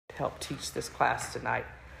to help teach this class tonight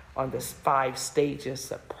on this 5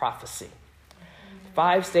 stages of prophecy.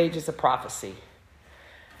 5 stages of prophecy.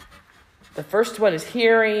 The first one is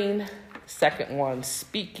hearing. The second one,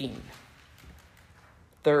 speaking.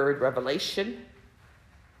 Third, revelation.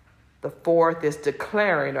 The fourth is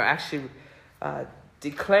declaring, or actually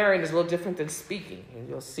declaring is a little different than speaking. And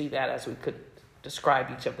you'll see that as we could describe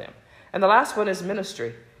each of them. And the last one is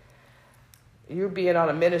ministry. You being on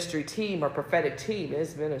a ministry team or prophetic team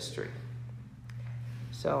is ministry.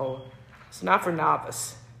 So it's not for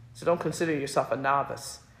novice. So don't consider yourself a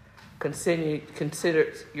novice.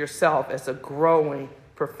 Consider yourself as a growing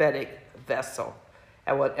prophetic vessel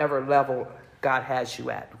at whatever level God has you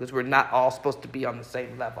at, because we're not all supposed to be on the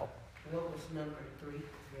same level. What was number 3?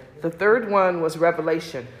 The third one was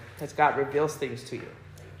revelation, as God reveals things to you.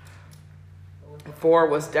 4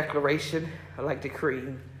 was declaration, like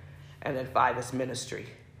decreeing, and then 5 is ministry.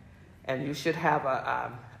 And you should have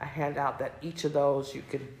a handout that each of those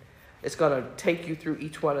it's going to take you through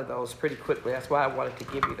each one of those pretty quickly. That's why I wanted to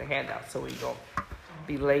give you the handout, so we don't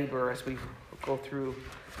belabor as we go through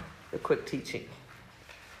the quick teaching.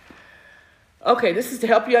 Okay, this is to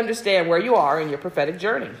help you understand where you are in your prophetic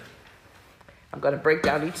journey. I'm going to break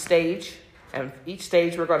down each stage, and each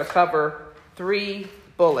stage we're going to cover 3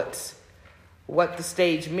 bullets. What the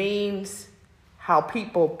stage means, how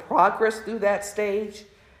people progress through that stage,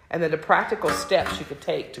 and then the practical steps you could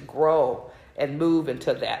take to grow and move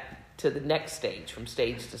into the next stage, from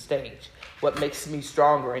stage to stage. What makes me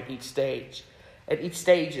stronger in each stage. And each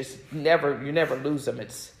stage is you never lose them.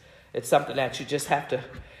 It's something that you just have to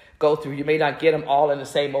go through. You may not get them all in the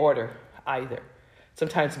same order either.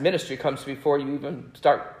 Sometimes ministry comes before you even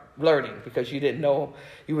start learning, because you didn't know,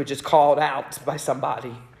 you were just called out by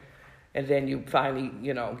somebody. And then you finally,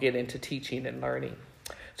 get into teaching and learning.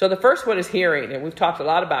 So the first one is hearing, and we've talked a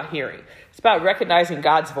lot about hearing. It's about recognizing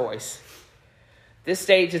God's voice. This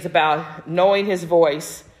stage is about knowing his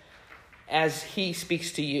voice as he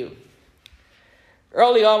speaks to you.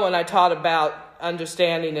 Early on, when I taught about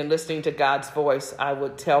understanding and listening to God's voice, I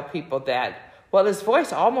would tell people that, well, his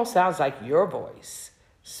voice almost sounds like your voice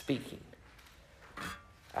speaking.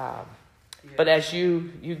 But as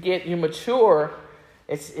you mature,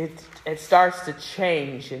 it starts to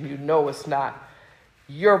change, and it's not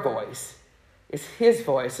your voice. It's his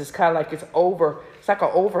voice. It's kind of like it's like an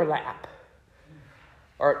overlap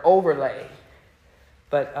or an overlay.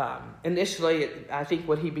 But initially, I think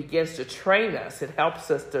when he begins to train us, it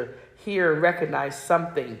helps us to hear and recognize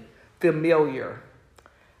something familiar.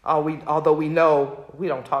 Although we know we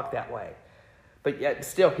don't talk that way. But yet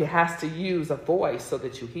still, he has to use a voice so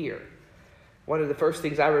that you hear. One of the first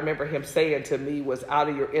things I remember him saying to me was, out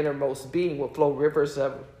of your innermost being will flow rivers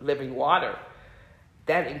of living water.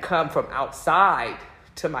 That didn't come from outside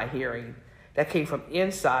to my hearing. That came from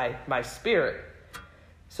inside my spirit.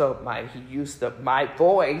 So he used my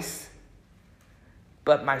voice,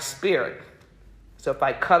 but my spirit. So if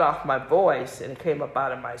I cut off my voice and it came up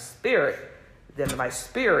out of my spirit, then my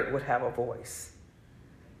spirit would have a voice.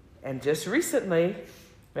 And just recently,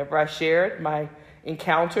 remember I shared my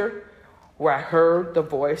encounter where I heard the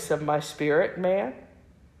voice of my spirit man?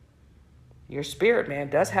 Your spirit man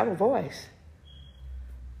does have a voice.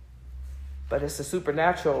 But it's a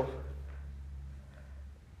supernatural,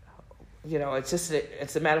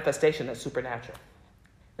 it's a manifestation that's supernatural.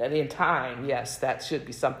 That in time, yes, that should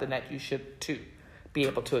be something that you should too be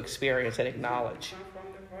able to experience and acknowledge.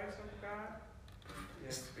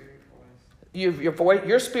 Your voice,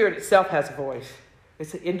 your spirit itself has a voice.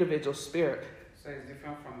 It's an individual spirit. So it's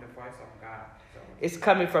different from the voice of God. It's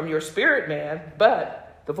coming from your spirit, man.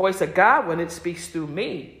 But the voice of God, when it speaks through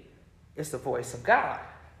me, is the voice of God.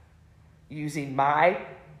 Using my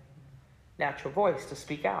natural voice to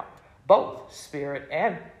speak out. Both spirit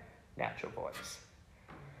and natural voice.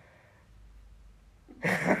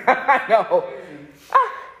 I know.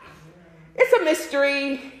 It's a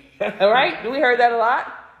mystery. All right? We heard that a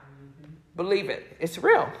lot. Believe it. It's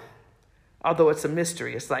real. Although it's a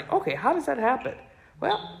mystery. It's like, okay, how does that happen?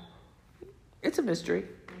 Well, it's a mystery.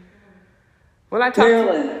 When I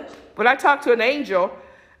talked to an angel,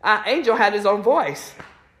 angel had his own voice.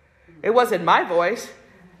 It wasn't my voice.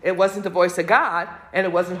 It wasn't the voice of God, and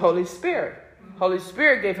it wasn't Holy Spirit. Holy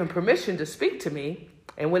Spirit gave him permission to speak to me,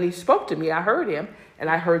 and when he spoke to me, I heard him, and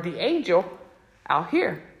I heard the angel out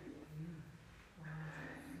here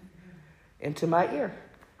into my ear,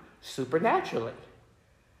 supernaturally,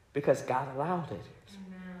 because God allowed it.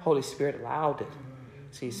 Holy Spirit allowed it.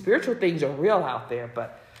 See, spiritual things are real out there,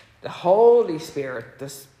 but the Holy Spirit, the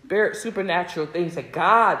spirit, supernatural things that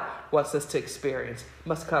God wants us to experience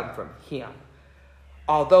must come from him.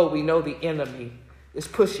 Although we know the enemy It's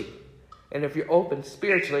pushy. And if you're open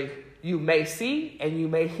spiritually, you may see and you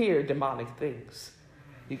may hear demonic things.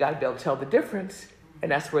 You got to be able to tell the difference.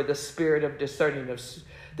 And that's where the spirit of discerning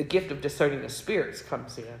the gift of discerning the spirits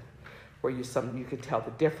comes in, where you can tell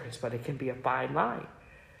the difference, but it can be a fine line.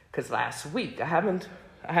 Because last week, I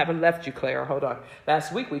haven't left you, Claire. Hold on.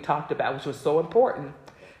 Last week we talked about, which was so important,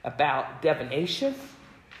 about divination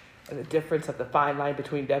and the difference of the fine line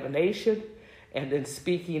between divination and then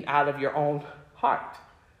speaking out of your own heart.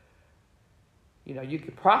 You know, you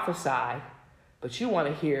can prophesy, but you want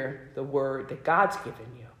to hear the word that God's given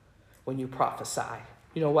you when you prophesy.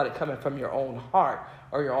 You know what? It coming from your own heart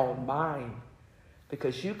or your own mind,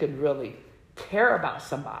 because you can really care about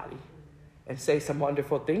somebody and say some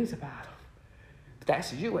wonderful things about them. But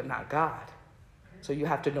that's you and not God. So you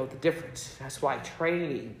have to know the difference. That's why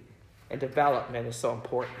training and development is so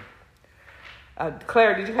important.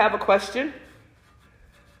 Claire, did you have a question?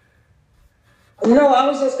 No, I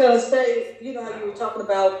was just going to say, you know how you were talking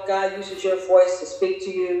about God uses your voice to speak to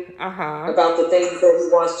you about the things that he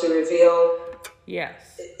wants to reveal. Yes.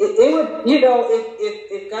 It would, you know,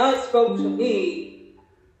 if God spoke to me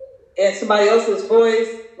and somebody else's voice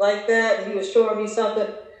like that, and he was showing me something,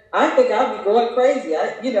 I think I'd be going crazy.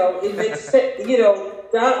 It makes sense. You know,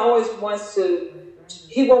 God always wants to,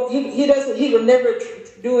 he would never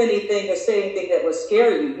do anything or say anything that would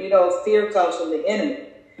scare you. You know, fear comes from the enemy.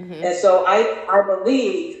 Mm-hmm. And so I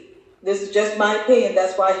believe, this is just my opinion,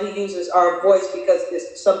 that's why he uses our voice, because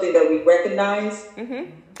it's something that we recognize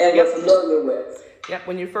and we're familiar with. Yep,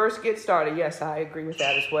 when you first get started, yes, I agree with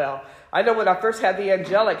that as well. I know when I first had the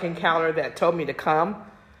angelic encounter that told me to come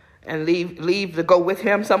and leave to go with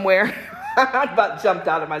him somewhere, I about jumped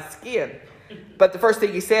out of my skin. But the first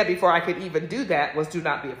thing he said before I could even do that was, do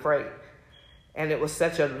not be afraid. And it was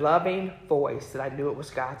such a loving voice that I knew it was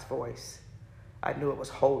God's voice. I knew it was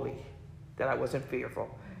holy, that I wasn't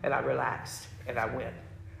fearful. And I relaxed and I went.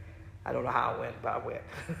 I don't know how I went, but I went.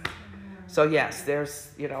 So yes,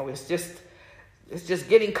 it's just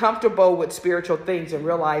getting comfortable with spiritual things and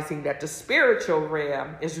realizing that the spiritual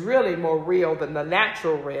realm is really more real than the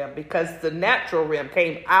natural realm, because the natural realm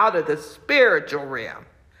came out of the spiritual realm.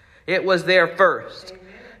 It was there first. Amen.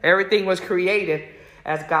 Everything was created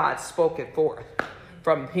as God spoke it forth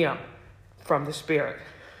from him, from the Spirit.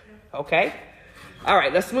 Okay? All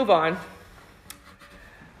right, let's move on.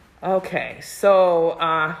 Okay, so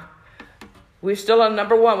we're still on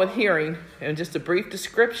number 1 with hearing, and just a brief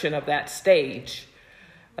description of that stage.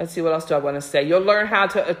 Let's see, what else do I want to say? You'll learn how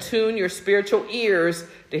to attune your spiritual ears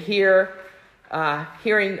to hearing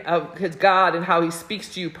of his God and how he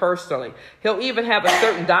speaks to you personally. He'll even have a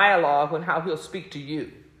certain dialogue on how he'll speak to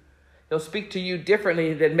you. He'll speak to you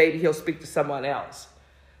differently than maybe he'll speak to someone else.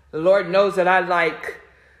 The Lord knows that I like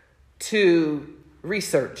to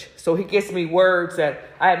research, so he gives me words that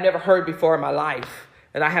I have never heard before in my life,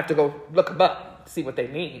 and I have to go look them up, see what they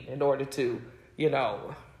mean in order to,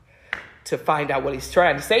 to find out what he's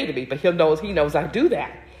trying to say to me. But he knows I do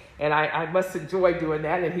that. And I must enjoy doing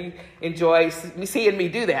that. And he enjoys seeing me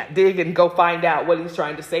do that, dig and go find out what he's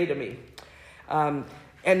trying to say to me. And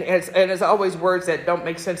there's always words that don't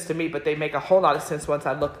make sense to me, but they make a whole lot of sense once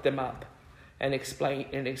I look them up and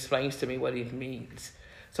explains to me what he means.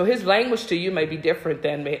 So his language to you may be different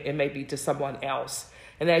than it may be to someone else.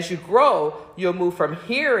 And as you grow, you'll move from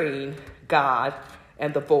hearing God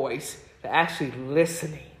and the voice to actually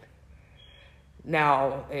listening.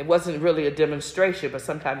 Now, it wasn't really a demonstration, but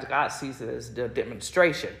sometimes God sees it as a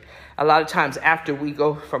demonstration. A lot of times after we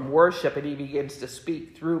go from worship and he begins to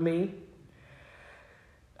speak through me,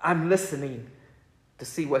 I'm listening to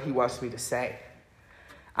see what he wants me to say.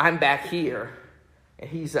 I'm back here and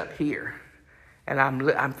he's up here, and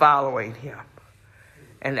I'm following him.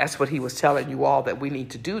 And that's what he was telling you all that we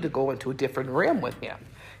need to do to go into a different realm with him,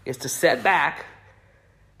 is to sit back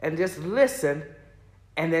and just listen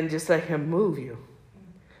and then just let him move you.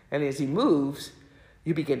 And as he moves,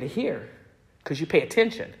 you begin to hear, because you pay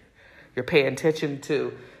attention. You're paying attention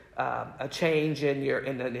to a change in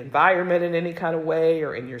an environment in any kind of way,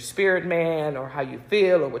 or in your spirit man, or how you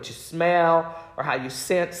feel, or what you smell, or how you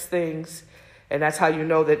sense things. And that's how you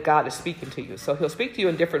know that God is speaking to you. So he'll speak to you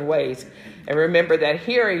in different ways. And remember that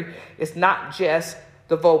hearing is not just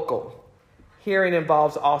the vocal. Hearing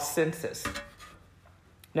involves all senses.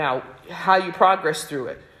 Now, how you progress through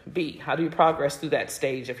it. B, how do you progress through that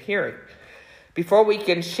stage of hearing? Before we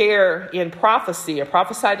can share in prophecy or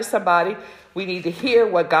prophesy to somebody, we need to hear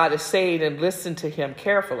what God is saying and listen to him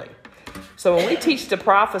carefully. So when we teach you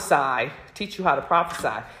how to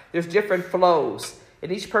prophesy, there's different flows.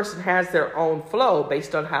 And each person has their own flow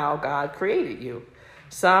based on how God created you.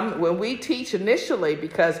 When we teach initially,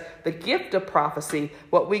 because the gift of prophecy,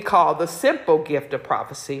 what we call the simple gift of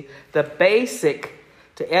prophecy, the basic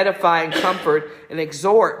to edify and comfort and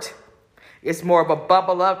exhort, is more of a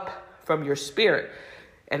bubble up from your spirit.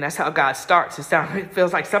 And that's how God starts. It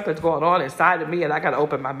feels like something's going on inside of me and I got to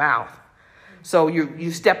open my mouth. So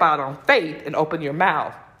you step out on faith and open your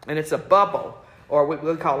mouth. And it's a bubble, or what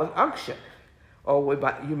we call an unction. Or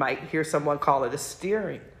you might hear someone call it a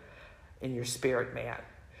steering in your spirit, man.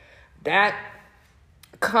 That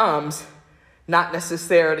comes not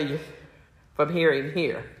necessarily from hearing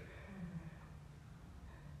here.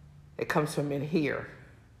 It comes from in here.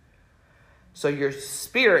 So your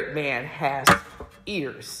spirit man has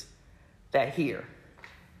ears that hear.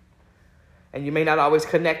 And you may not always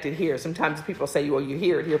connect it here. Sometimes people say, well, you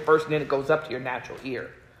hear it here first and then it goes up to your natural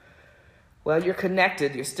ear. Well, you're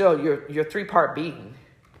connected. You're three-part being.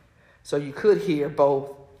 So you could hear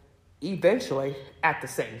both eventually at the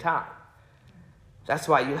same time. That's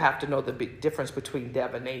why you have to know the big difference between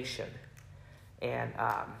divination and,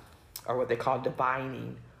 or what they call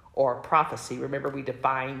divining or prophecy. Remember, we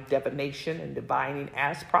define divination and divining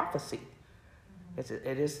as prophecy.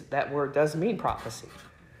 That word does mean prophecy.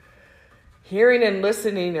 Hearing and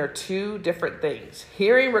listening are two different things.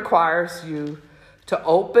 Hearing requires you to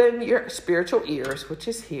open your spiritual ears, which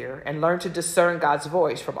is here, and learn to discern God's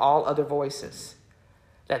voice from all other voices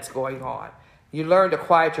that's going on. You learn to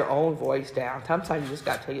quiet your own voice down. Sometimes you just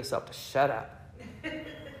got to tell yourself to shut up.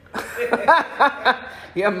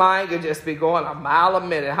 Your mind could just be going a mile a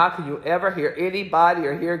minute. How can you ever hear anybody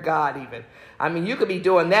or hear God even? I mean, you could be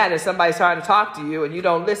doing that and somebody's trying to talk to you and you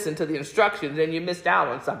don't listen to the instructions and you missed out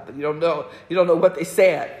on something. You don't know what they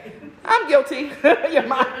said. I'm guilty. Your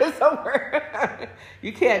mind is somewhere.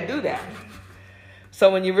 You can't do that.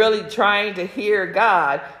 So when you're really trying to hear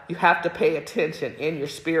God, you have to pay attention in your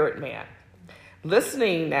spirit, man.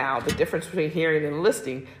 Listening now, the difference between hearing and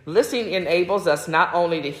listening. Listening enables us not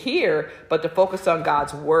only to hear, but to focus on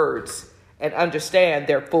God's words and understand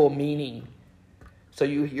their full meaning. So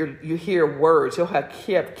you hear words. You'll have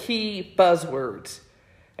key buzzwords,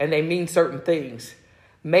 and they mean certain things.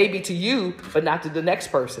 Maybe to you, but not to the next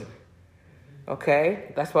person.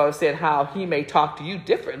 Okay? That's why I said how he may talk to you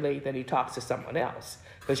differently than he talks to someone else.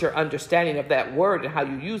 Because your understanding of that word and how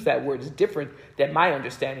you use that word is different than my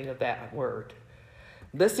understanding of that word.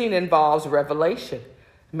 Listening involves revelation,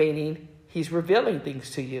 meaning he's revealing things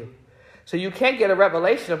to you. So you can't get a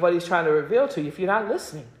revelation of what he's trying to reveal to you if you're not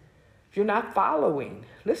listening, if you're not following.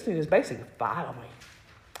 Listening is basically following.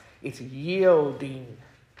 It's yielding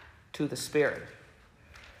to the Spirit.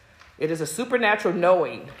 It is a supernatural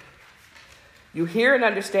knowing. You hear and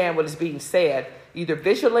understand what is being said, either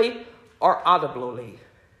visually or audibly.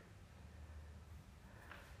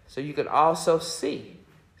 So you can also see.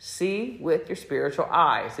 See with your spiritual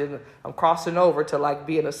eyes. And I'm crossing over to like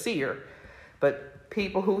being a seer. But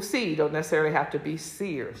people who see don't necessarily have to be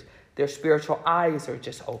seers. Their spiritual eyes are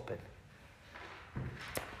just open.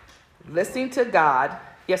 Listening to God.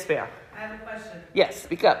 Yes, ma'am. I have a question. Yes,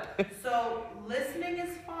 speak up. So listening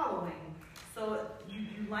is following. So you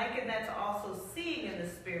liken that to also seeing in the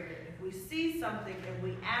spirit. If we see something and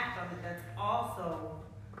we act on it, that's also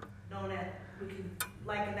known as, we can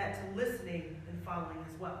liken that to listening and following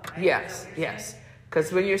as well, right? Yes.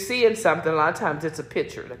 Because when you're seeing something, a lot of times it's a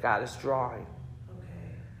picture that God is drawing.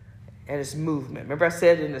 Okay. And it's movement. Remember I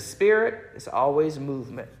said in the spirit, it's always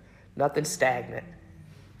movement. Nothing stagnant.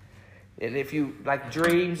 And if you like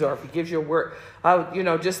dreams or if he gives you a word,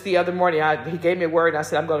 just the other morning, he gave me a word and I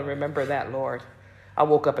said, I'm going to remember that, Lord. I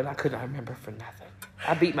woke up and I could not remember for nothing.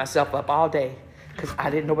 I beat myself up all day because I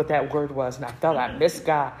didn't know what that word was. And I felt I missed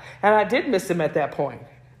God. And I did miss him at that point.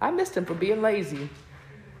 I missed him for being lazy.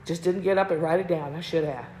 Just didn't get up and write it down. I should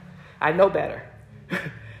have. I know better.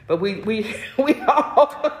 But we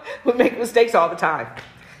all we make mistakes all the time.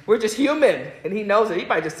 We're just human. And he knows it. He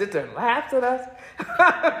might just sit there and laugh at us.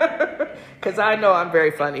 Because I know I'm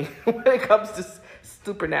very funny when it comes to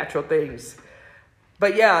supernatural things.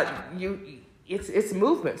 But yeah, it's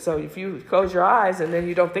movement. So if you close your eyes and then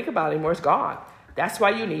you don't think about it anymore, it's gone. That's why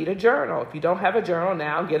you need a journal. If you don't have a journal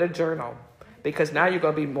now, get a journal. Because now you're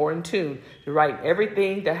going to be more in tune to write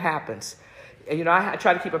everything that happens. And I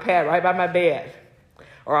try to keep a pad right by my bed.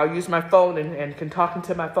 Or I'll use my phone and can talk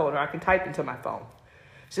into my phone. Or I can type into my phone.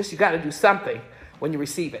 It's just you got to do something when you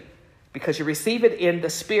receive it. Because you receive it in the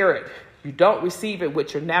spirit. You don't receive it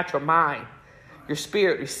with your natural mind. Your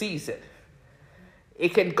spirit receives it.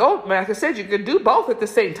 It can go, like I said, you can do both at the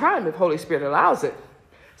same time if Holy Spirit allows it.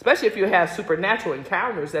 Especially if you have supernatural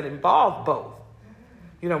encounters that involve both.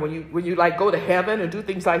 When you like go to heaven and do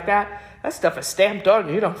things like that, that stuff is stamped on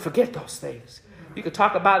you. You don't forget those things. You could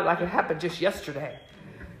talk about it like it happened just yesterday.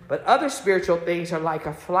 But other spiritual things are like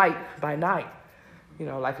a flight by night,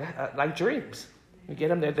 like dreams. You get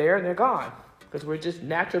them, they're there and they're gone because we're just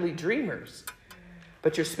naturally dreamers.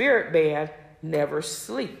 But your spirit man never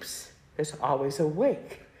sleeps. It's always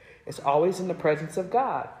awake. It's always in the presence of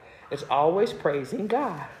God. It's always praising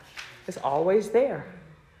God. It's always there.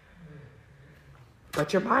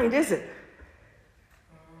 But your mind isn't.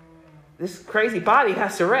 This crazy body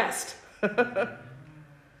has to rest.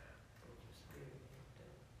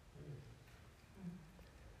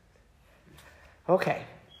 Okay.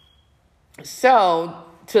 So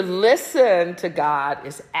to listen to God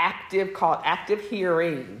is called active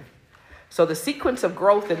hearing. So the sequence of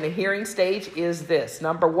growth in the hearing stage is this.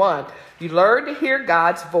 Number 1, you learn to hear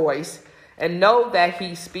God's voice and know that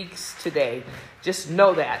he speaks today. Just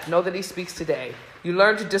know that. Know that he speaks today. You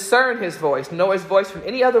learn to discern his voice. Know his voice from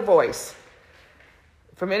any other voice.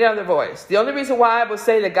 From any other voice. The only reason why I would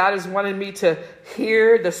say that God is wanting me to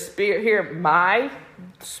hear my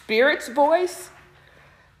spirit's voice,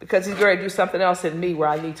 because he's going to do something else in me where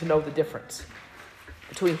I need to know the difference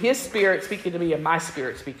between his spirit speaking to me and my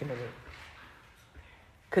spirit speaking to me.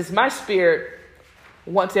 Because my spirit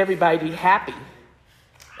wants everybody to be happy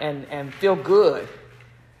and feel good.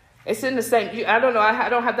 It's in the same, I don't know, I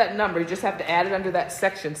don't have that number. You just have to add it under that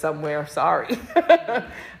section somewhere. Sorry.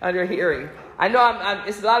 Under hearing. I know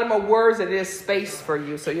it's a lot of more words than it is space for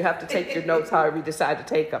you. So you have to take your notes however you decide to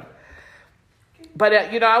take them. But,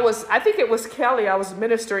 I think it was Kelly I was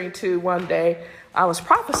ministering to one day. I was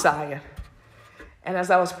prophesying. And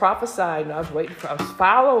as I was prophesying, I was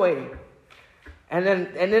following. And then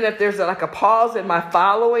if there's like a pause in my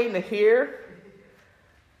following to hear,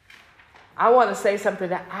 I want to say something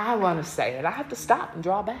that I want to say. And I have to stop and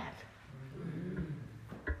draw back.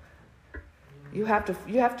 You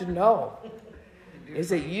have to know.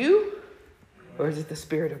 Is it you or is it the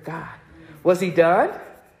Spirit of God? Was he done?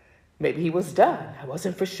 Maybe he was done. I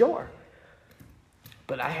wasn't for sure.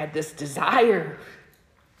 But I had this desire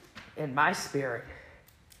in my spirit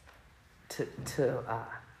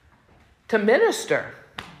to minister.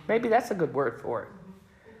 Maybe that's a good word for it.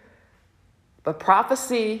 But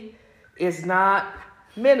prophecy is not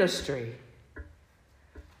ministry.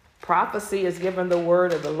 Prophecy is giving the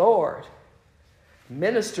word of the Lord.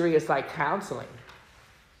 Ministry is like counseling,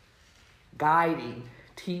 guiding,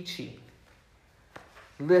 teaching,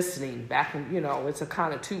 listening back. It's a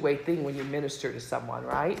kind of two-way thing when you minister to someone,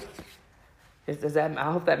 right?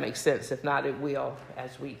 I hope that makes sense. If not, it will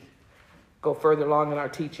as we go further along in our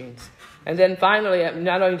teachings. And then finally,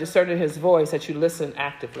 not only discerning his voice, that you listen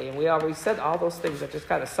actively. And we already said all those things. I just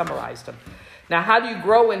kind of summarized them. Now, how do you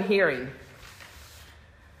grow in hearing?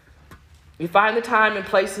 You find the time and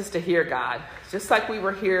places to hear God. Just like we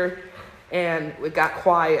were here and we got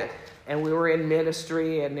quiet and we were in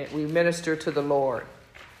ministry and we ministered to the Lord.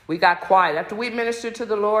 We got quiet. After we ministered to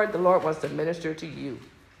the Lord wants to minister to you.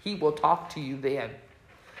 He will talk to you then.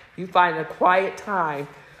 You find a quiet time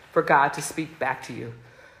for God to speak back to you.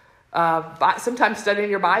 Sometimes studying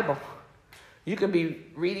your Bible. You can be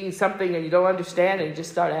reading something and you don't understand and you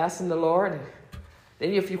just start asking the Lord. And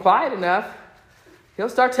then if you're quiet enough, he'll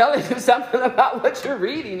start telling you something about what you're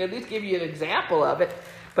reading, at least give you an example of it.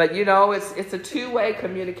 But, it's a two-way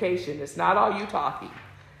communication. It's not all you talking.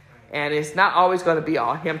 And it's not always going to be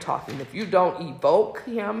all him talking. If you don't evoke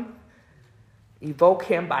him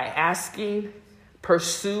by asking,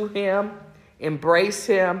 pursue him, embrace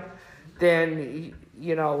him, then,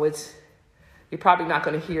 you're probably not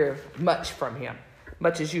going to hear much from him,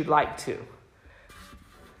 much as you'd like to.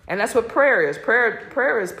 And that's what prayer is.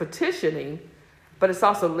 Prayer is petitioning, but it's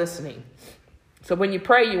also listening. So when you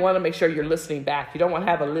pray, you want to make sure you're listening back. You don't want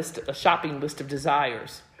to have a shopping list of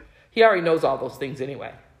desires. He already knows all those things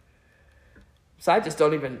anyway. So I just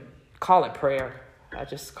don't even call it prayer. I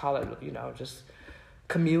just call it, just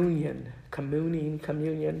communion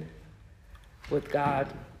with God.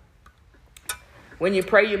 When you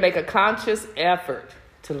pray, you make a conscious effort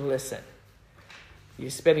to listen. You're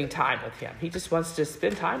spending time with him. He just wants to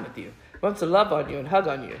spend time with you. He wants to love on you and hug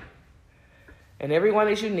on you. And everyone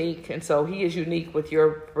is unique, and so he is unique with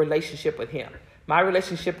your relationship with him. My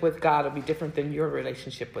relationship with God will be different than your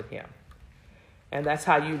relationship with him. And that's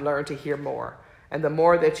how you learn to hear more. And the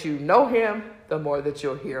more that you know him, the more that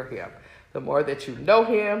you'll hear him. The more that you know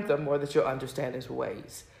him, the more that you'll understand his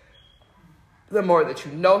ways. The more that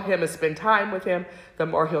you know him and spend time with him, the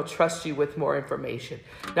more he'll trust you with more information.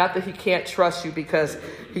 Not that he can't trust you because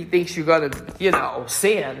he thinks you're going to,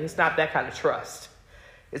 sin. It's not that kind of trust.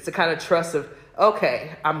 It's the kind of trust of,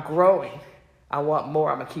 okay, I'm growing. I want more.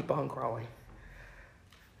 I'm going to keep on growing.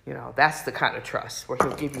 That's the kind of trust where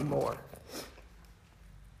he'll give you more.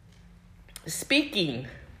 speaking.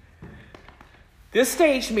 This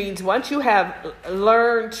stage means once you have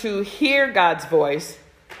learned to hear God's voice,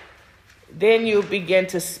 then you begin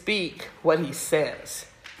to speak what he says.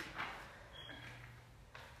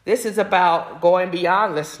 This is about going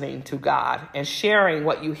beyond listening to God and sharing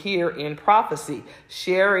what you hear in prophecy,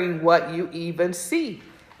 sharing what you even see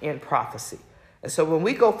in prophecy. And so when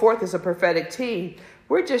we go forth as a prophetic team,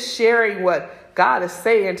 we're just sharing what God is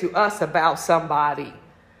saying to us about somebody,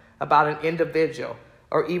 about an individual,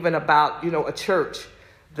 or even about, a church.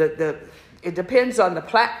 It depends on the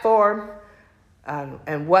platform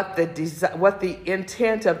and what the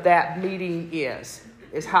intent of that meeting is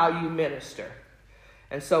how you minister.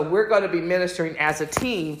 And so we're going to be ministering as a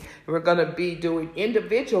team. We're going to be doing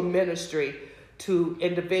individual ministry to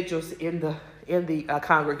individuals in the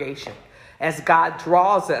congregation as God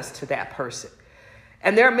draws us to that person.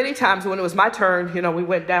 And there are many times when it was my turn, we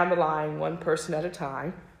went down the line, one person at a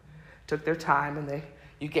time, took their time, and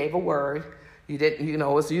you gave a word. You didn't, it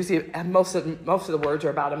was usually most of the words are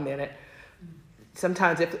about a minute.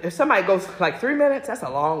 Sometimes if somebody goes like 3 minutes, that's a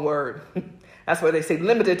long word. That's why they say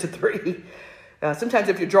limited to 3. Sometimes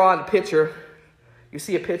if you're drawing a picture, you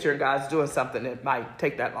see a picture and God's doing something, it might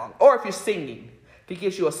take that long. Or if you're singing, if he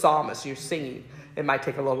gives you a psalmist, you're singing, it might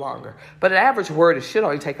take a little longer. But an average word, it should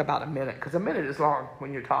only take about a minute, because a minute is long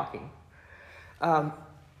when you're talking. And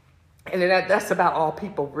that's about all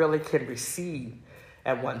people really can receive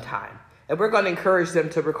at one time. And we're going to encourage them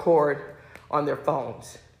to record on their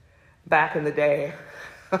phones. Back in the day,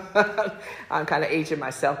 I'm kind of aging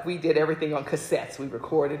myself. We did everything on cassettes. We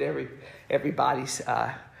recorded everybody's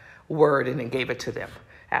word and then gave it to them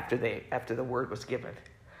after the word was given.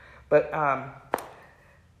 But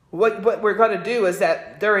what we're going to do is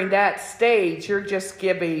that during that stage, you're just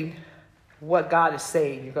giving what God is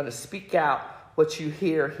saying. You're going to speak out what you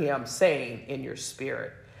hear him saying in your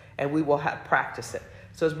spirit, and we will have practice it.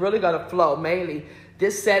 So it's really going to flow. Mainly,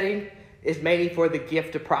 this setting is mainly for the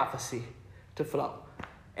gift of prophecy to flow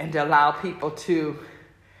and to allow people to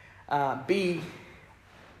be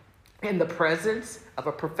in the presence of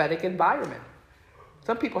a prophetic environment.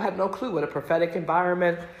 Some people have no clue what a prophetic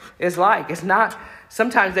environment is like. It's not,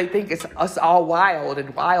 sometimes they think it's us all wild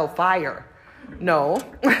and wildfire. No,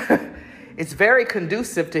 it's very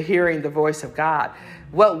conducive to hearing the voice of God.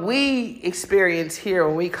 What we experience here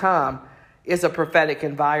when we come is a prophetic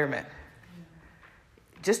environment.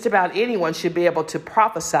 Just about anyone should be able to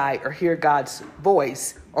prophesy or hear God's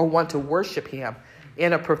voice or want to worship him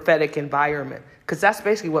in a prophetic environment. Because that's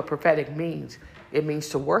basically what prophetic means. It means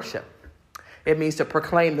to worship. It means to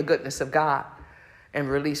proclaim the goodness of God and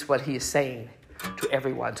release what he is saying to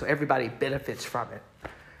everyone, so everybody benefits from it.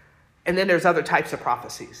 And then there's other types of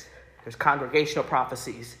prophecies. There's congregational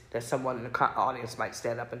prophecies that someone in the audience might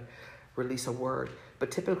stand up and release a word.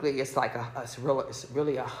 But typically it's like it's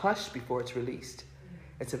really a hush before it's released.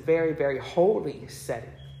 It's a very, very holy setting.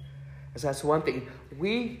 So that's one thing.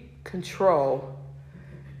 We control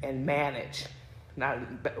and manage.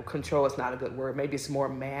 Control is not a good word. Maybe it's more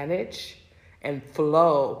manage and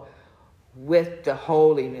flow with the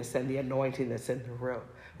holiness and the anointing that's in the room.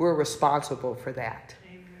 We're responsible for that.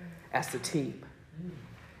 Amen. As the team.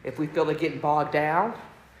 If we feel like getting bogged down,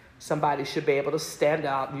 somebody should be able to stand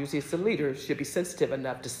out. Usually it's the leader should be sensitive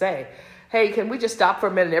enough to say, hey, can we just stop for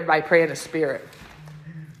a minute and everybody pray in the spirit?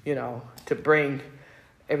 To bring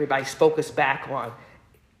everybody's focus back on.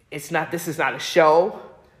 This is not a show.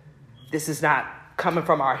 This is not coming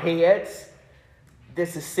from our heads.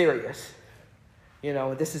 This is serious.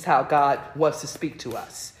 This is how God wants to speak to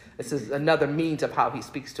us. This is another means of how he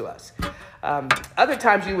speaks to us. Other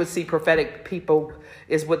times you would see prophetic people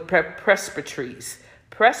is with presbyteries.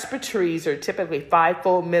 Presbyteries are typically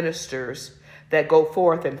fivefold ministers that go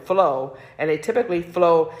forth and flow, and they typically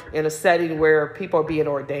flow in a setting where people are being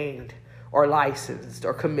ordained or licensed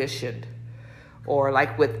or commissioned, or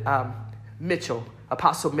like with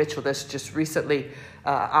Apostle Mitchell, that's just recently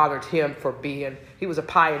honored him for he was a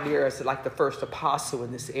pioneer as like the first apostle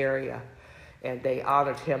in this area. And they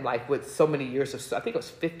honored him like with so many years I think it was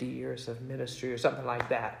 50 years of ministry or something like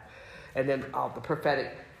that. And then the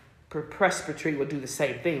prophetic presbytery will do the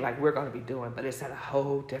same thing like we're going to be doing, but it's at a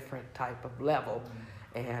whole different type of level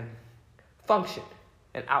and function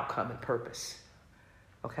and outcome and purpose.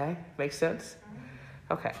 Okay? Makes sense?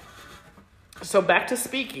 Okay. So back to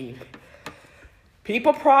speaking.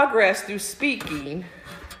 People progress through speaking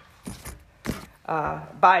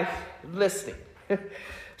by listening.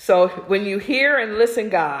 So when you hear and listen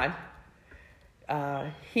God,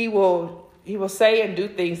 he will say and do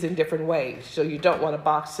things in different ways. So you don't want to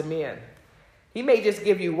box him in. He may just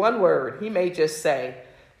give you one word. He may just say,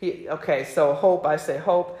 so hope, I say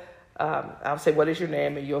hope, I'll say, what is your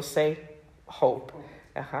name? And you'll say, Hope.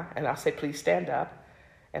 And I'll say, please stand up.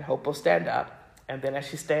 And Hope will stand up. And then as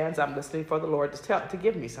she stands, I'm listening for the Lord to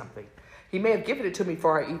give me something. He may have given it to me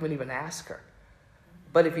before I even ask her.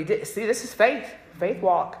 But if he did, see, this is faith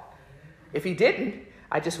walk. If he didn't,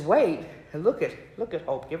 I just wait and look at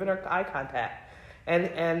Hope, giving her eye contact.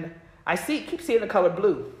 And I keep seeing the color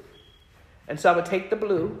blue. And so I would take the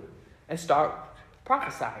blue and start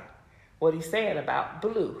prophesying what he's saying about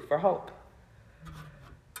blue for Hope.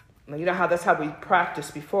 Now, you know that's how we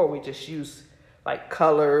practiced before. We just use like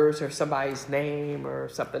colors or somebody's name or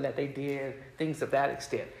something that they did, things of that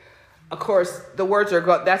extent. Of course, the words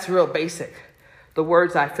that's real basic. The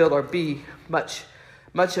words I feel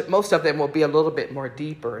most of them will be a little bit more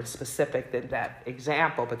deeper and specific than that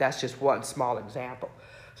example, but that's just one small example.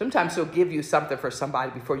 Sometimes he'll give you something for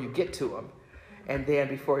somebody before you get to them. And then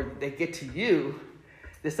before they get to you,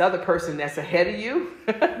 this other person that's ahead of you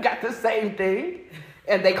got the same thing,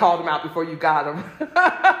 and they called them out before you got them.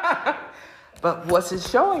 But what's it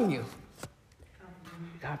showing you?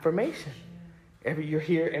 Confirmation.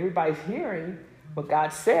 Everybody's hearing what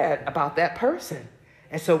God said about that person.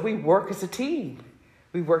 And so we work as a team.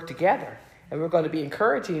 We work together. And we're going to be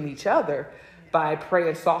encouraging each other by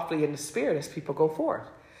praying softly in the Spirit as people go forth.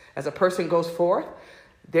 As a person goes forth,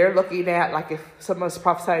 they're looking at, like if someone's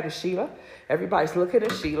prophesying to Sheila, everybody's looking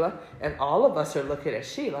at Sheila, and all of us are looking at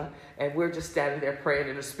Sheila, and we're just standing there praying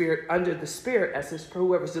in the Spirit, under the Spirit, as if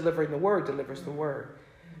whoever's delivering the word delivers the word.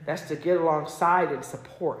 That's to get alongside and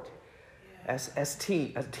support as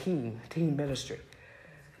team ministry.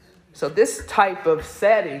 So this type of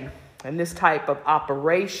setting and this type of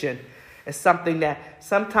operation is something that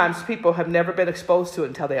sometimes people have never been exposed to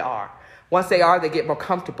until they are. Once they are, they get more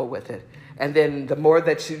comfortable with it. And then the more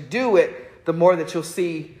that you do it, the more that you'll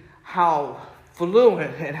see how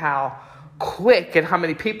fluent and how quick and how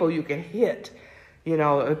many people you can hit. You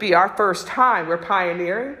know, it'd be our first time. We're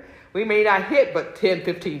pioneering. We may not hit but 10,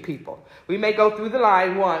 15 people. We may go through the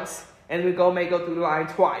line once, and may go through the line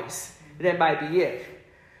twice. That might be it.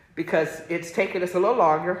 Because it's taken us a little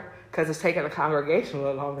longer, because it's taken a congregation a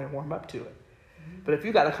little longer to warm up to it. But if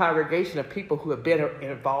you got a congregation of people who have been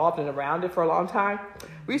involved and around it for a long time,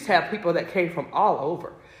 we used to have people that came from all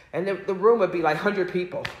over. And the room would be like 100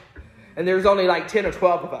 people. And there's only like 10 or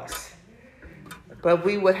 12 of us. But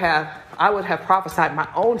I would have prophesied my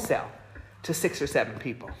own self to 6 or 7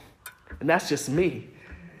 people. And that's just me.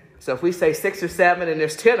 So if we say 6 or 7 and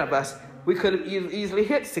there's 10 of us, we could have easily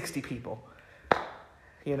hit 60 people,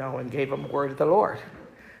 you know, and gave them a word of the Lord.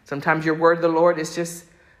 Sometimes your word of the Lord is just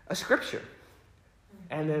a scripture.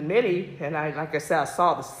 And then many, and like I said, I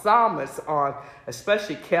saw the psalmists on,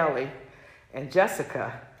 especially Kelly and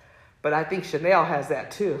Jessica, but I think Chanel has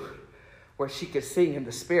that too, where she could sing in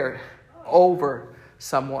the Spirit over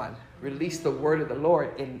someone, release the word of the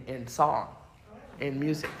Lord in song, in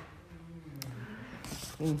music.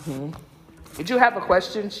 Mm-hmm. Did you have a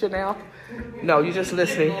question, Chanel? No, you just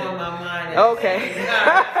listening. On my mind. Okay.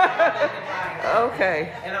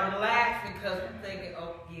 Okay. And I'm laughing because I'm thinking,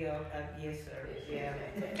 oh yeah, yes sir, yeah.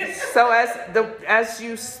 So as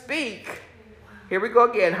you speak, here we go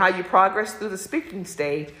again. How you progress through the speaking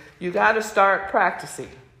stage, you got to start practicing.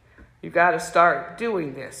 You got to start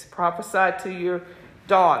doing this. Prophesy to your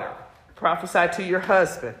daughter. Prophesy to your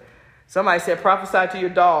husband. Somebody said prophesy to your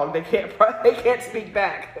dog. They can't speak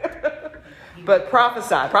back. But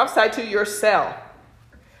prophesy to yourself.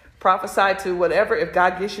 Prophesy to whatever. If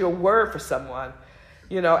God gives you a word for someone,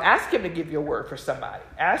 you know, ask him to give you a word for somebody.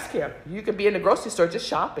 Ask him. You can be in the grocery store just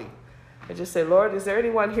shopping and just say, Lord, is there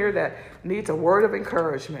anyone here that needs a word of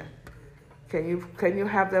encouragement? Can you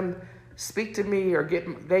have them speak to me or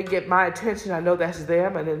get my attention? I know that's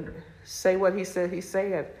them. And then say what he said he's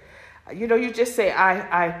saying. You know, you just say,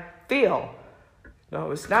 I feel.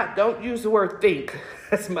 No, it's not, don't use the word think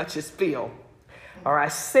as much as feel. Or I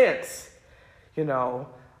sense, you know,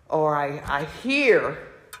 or I hear,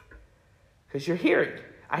 because you're hearing.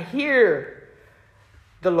 I hear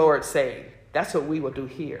the Lord saying. That's what we will do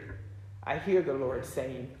here. I hear the Lord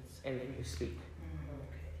saying, and then you speak.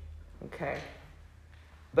 Okay?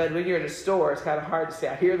 But when you're in the store, it's kind of hard to say,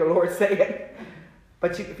 I hear the Lord saying.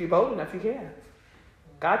 But if you're bold enough, you can.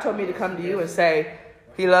 God told me to come to you and say,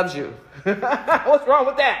 he loves you. What's wrong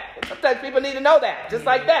with that? Sometimes people need to know that, just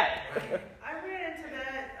like that. I ran into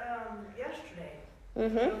that yesterday.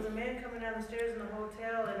 Mm-hmm. There was a man coming down the stairs in the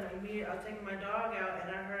hotel, and I was taking my dog out,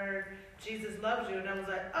 and I heard, Jesus loves you, and I was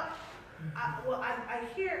like, oh.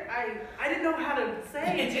 I didn't know how to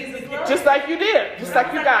say Jesus loves you. Just like you did. Just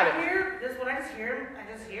like you got it. That's what I just hear.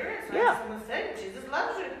 I just hear it. So Yeah. I just want to say, Jesus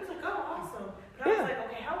loves you. He was like, oh, awesome. But I was like,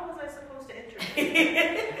 okay, how was I supposed to introduce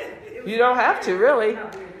it? It You don't have to, really.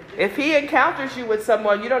 If he encounters you with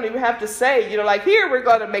someone, you don't even have to say, like, here, we're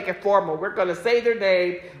going to make it formal. We're going to say their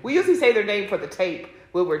name. We usually say their name for the tape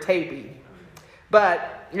when we're taping.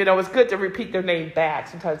 But, it's good to repeat their name back.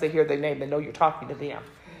 Sometimes they hear their name and know you're talking to them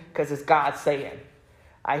because it's God saying,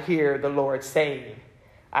 I hear the Lord saying.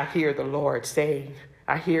 I hear the Lord saying.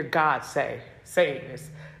 I hear God saying this.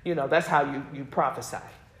 That's how you prophesy.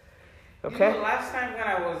 Okay? Last time when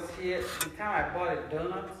I was here, the time I bought a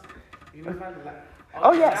donut, you remember that?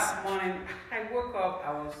 Oh, yes. That morning, I woke up,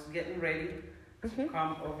 I was getting ready to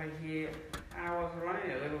come over here, and I was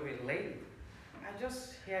running a little bit late. I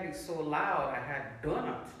just heard it so loud, I had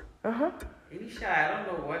donut. Uh-huh. Initially, I don't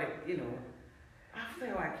know what it, After a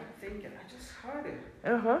while, I keep thinking, I just heard it.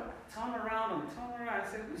 Uh-huh. Turn around. I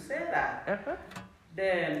said, who said that? Uh-huh.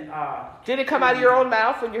 Then, did it come out of your own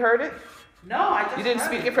mouth when you heard it? No, I just You didn't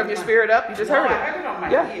heard speak it from your spirit up? You just heard it? I heard it on my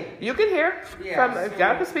ear. You can hear. Yeah,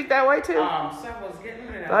 God can speak that way too. So I was getting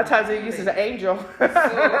ready. A lot of times it uses an angel. So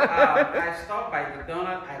I stopped by the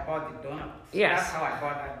donut. I bought the donut. So Yes. That's how I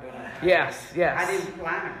bought that donut. Yes. I didn't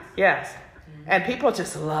plan it. Yes. And people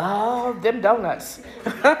just love them donuts.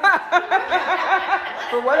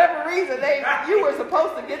 For whatever reason, you were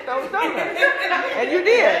supposed to get those donuts. And you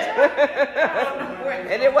did.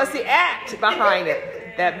 And it was the act behind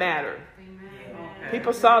it that mattered.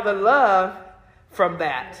 People saw the love from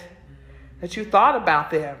that you thought about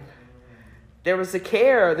them. There was a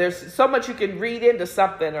care. There's so much you can read into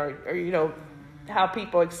something or how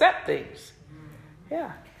people accept things.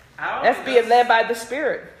 Yeah. That's being led by the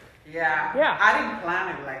Spirit. Yeah. I didn't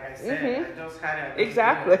plan it, like I said. I just had it.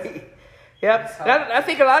 Exactly. Yep. I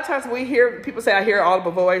think a lot of times we hear people say, I hear an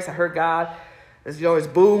audible voice. I heard God. It's, it's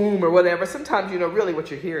boom or whatever. Sometimes, really what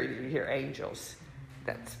you're hearing, you hear angels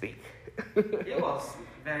that speak. It was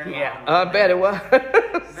very loud. loud. I bet it was.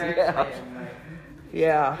 Very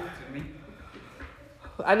Yeah.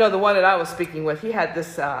 I know the one that I was speaking with, he had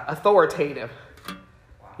this authoritative,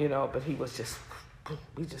 but he was just,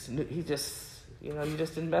 you just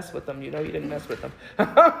didn't mess with them. You didn't mess with them.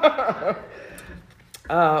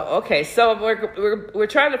 Okay, so we're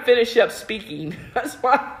trying to finish up speaking. That's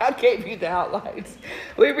why I gave you the outlines.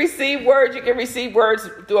 We receive words. You can receive words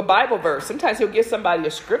through a Bible verse. Sometimes he'll give somebody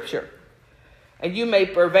a scripture, and you may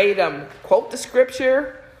verbatim quote the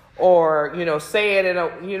scripture, or say it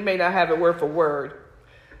you may not have it word for word,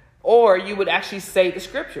 or you would actually say the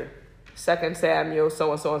scripture. 2 Samuel,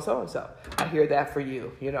 so and so and so and so. I hear that for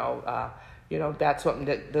you. That's something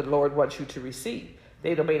that the Lord wants you to receive.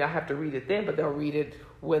 They may not have to read it then, but they'll read it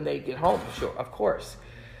when they get home, sure, of course.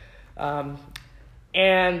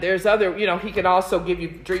 And there's other, he can also give you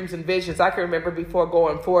dreams and visions. I can remember before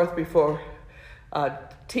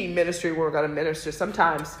team ministry, we were going to minister.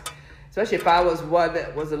 Sometimes, especially if I was one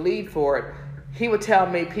that was a lead for it, he would tell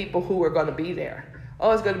me people who were going to be there. Oh,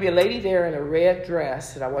 there's going to be a lady there in a red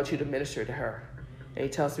dress, and I want you to minister to her. And he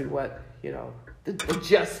tells me what, the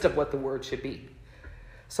gist of what the word should be.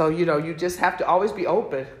 So, you just have to always be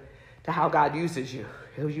open to how God uses you.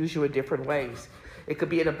 He'll use you in different ways. It could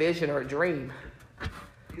be in a vision or a dream.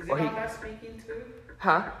 Is it on that speaking too?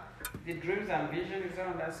 Huh? The dreams and vision, is it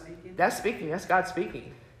on that speaking? That's speaking. That's God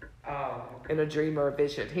speaking. Oh, okay. In a dream or a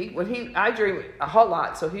vision. I dream a whole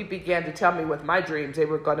lot. So he began to tell me with my dreams, they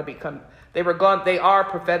are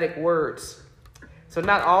prophetic words. So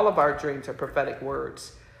not all of our dreams are prophetic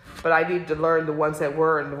words. But I need to learn the ones that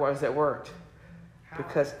were and the ones that weren't.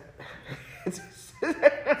 Because I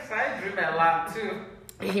dream a lot too.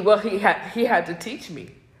 He had to teach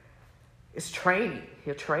me. It's training.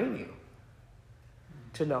 He'll train you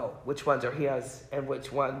to know which ones are his and which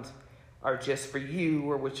ones are just for you,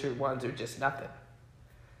 or which ones are just nothing.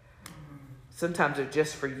 Sometimes they're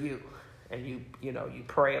just for you, and you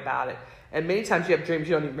pray about it. And many times you have dreams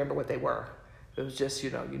you don't even remember what they were. It was just you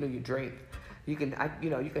dreamed. You can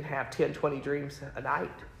have 10, 20 dreams a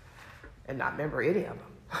night and not remember any of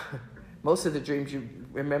them. Most of the dreams you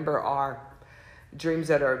remember are dreams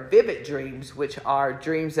that are vivid dreams, which are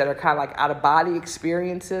dreams that are kind of like out-of-body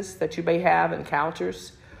experiences that you may have,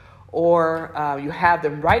 encounters, or you have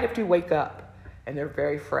them right after you wake up, and they're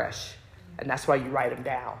very fresh, and that's why you write them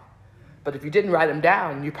down. But if you didn't write them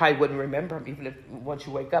down, you probably wouldn't remember them, even if once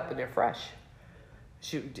you wake up and they're fresh.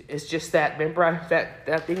 It's just that, remember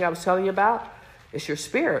that thing I was telling you about? It's your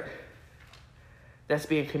spirit that's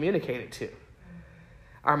being communicated to.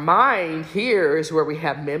 Our mind here is where we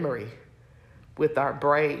have memory with our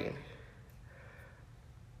brain.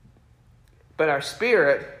 But our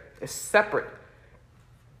spirit is separate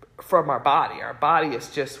from our body. Our body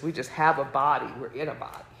is we just have a body. We're in a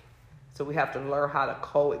body. So we have to learn how to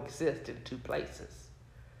coexist in two places,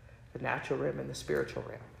 the natural realm and the spiritual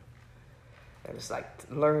realm. And it's like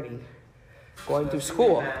learning, going So through you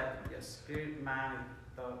school. mean that your spirit man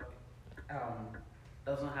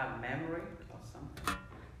doesn't have memory or something?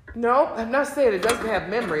 No, I'm not saying it doesn't have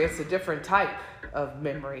memory. It's a different type of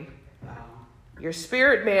memory. Your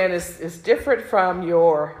spirit man is different from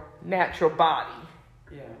your natural body.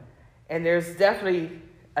 Yeah. And there's definitely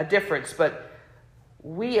a difference, but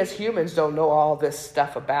we as humans don't know all this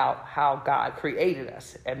stuff about how God created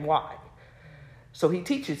us and why. So he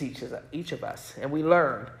teaches each of us, and we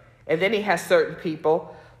learn. And then he has certain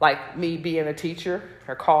people, like me being a teacher,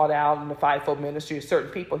 are called out in the fivefold ministry. Certain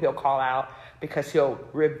people he'll call out because he'll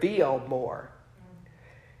reveal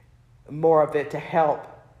more of it to help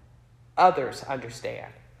others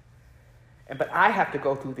understand. But I have to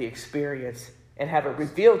go through the experience and have it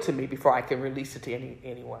revealed to me before I can release it to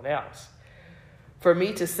anyone else. For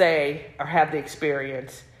me to say or have the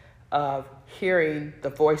experience of hearing the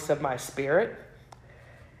voice of my spirit,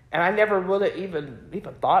 and I never really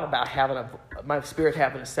even thought about having my spirit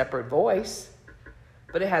having a separate voice,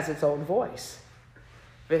 but it has its own voice.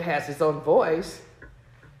 If it has its own voice,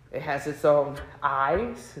 it has its own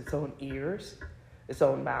eyes, its own ears, its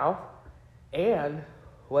own mouth, and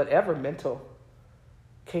whatever mental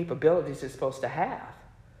capabilities it's supposed to have.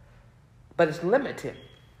 But it's limited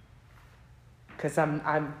because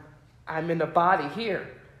I'm in a body here.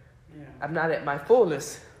 Yeah. I'm not at my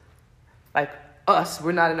fullness. Like us,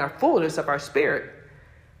 we're not in our fullness of our spirit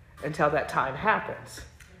until that time happens.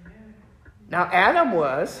 Now Adam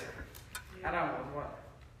was what?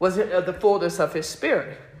 Was it the fullness of his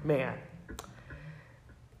spirit, man.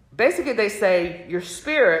 Basically, they say your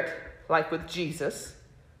spirit, like with Jesus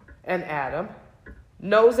and Adam,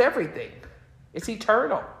 knows everything. It's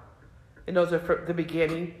eternal. It knows the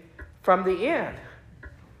beginning from the end.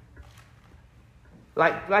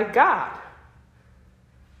 Like God.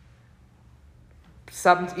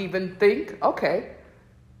 Some even think, okay,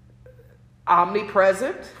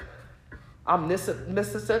 omnipresent,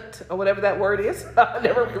 omniscient, or whatever that word is. I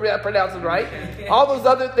never pronounce it right. All those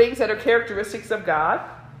other things that are characteristics of God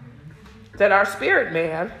that our spirit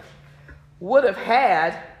man would have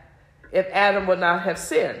had if Adam would not have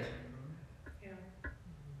sinned.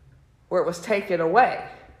 Where it was taken away.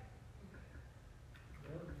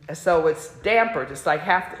 And so it's dampered. It's like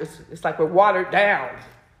it's like we're watered down.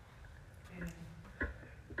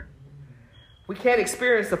 We can't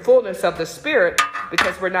experience the fullness of the spirit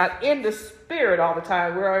because we're not in the spirit all the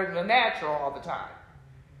time. We're in the natural all the time.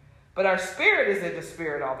 But our spirit is in the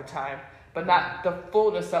spirit all the time, but not the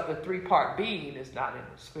fullness of the three-part being is not in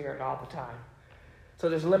the spirit all the time. So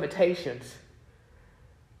there's limitations.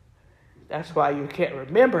 That's why you can't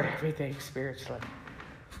remember everything spiritually.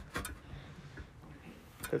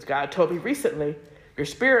 Because God told me recently, your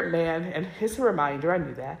spirit man, and it's a reminder, I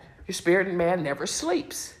knew that, your spirit man never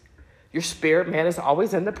sleeps. Your spirit man is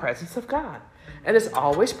always in the presence of God and is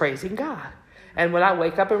always praising God. And when I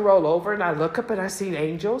wake up and roll over and I look up and I see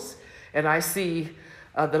angels and I see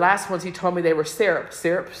the last ones he told me they were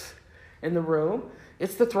seraphs in the room.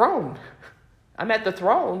 It's the throne. I'm at the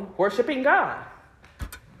throne worshiping God.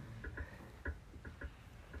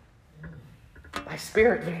 My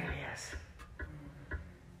spirit man is.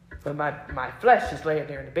 But my flesh is laying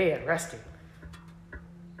there in the bed resting.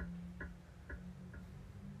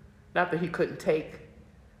 Not that he couldn't take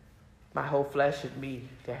my whole flesh and me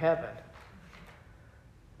to heaven.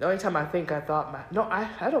 The only time I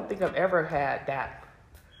don't think I've ever had that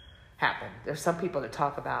happen. There's some people that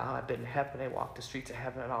talk about how I've been in heaven, they walk the streets of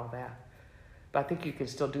heaven and all that. But I think you can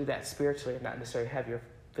still do that spiritually and not necessarily have your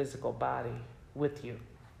physical body with you.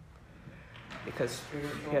 Because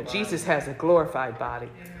Jesus has a glorified body.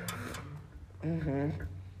 Mm-hmm.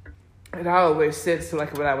 And I always said, so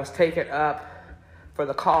like when I was taken up for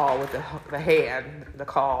the call with the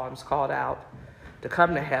call, I was called out to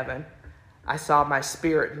come to heaven. I saw my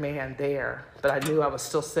spirit man there, but I knew I was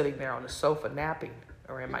still sitting there on the sofa napping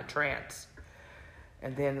or in my trance.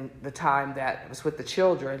 And then the time that was with the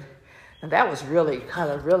children, and that was really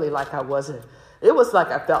like I wasn't. It was like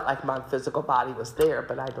I felt like my physical body was there,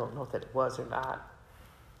 but I don't know if it was or not.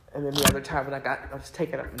 And then the other time when I was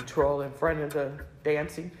taken up control in front of the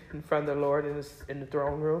dancing in front of the Lord in the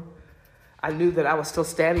throne room, I knew that I was still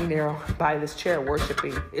standing there by this chair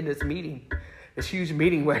worshiping in this meeting, this huge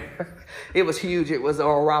meeting where it was huge. It was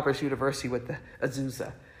Oral Roberts University with the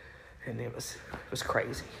Azusa, and it was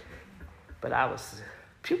crazy. But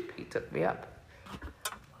he took me up.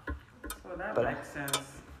 So that makes sense.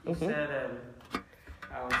 You said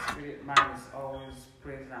our spirit man is always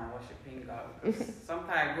praising and worshiping God.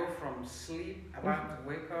 Sometimes I go from sleep, about to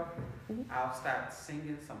wake up, I'll start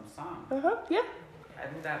singing some song. Yeah. I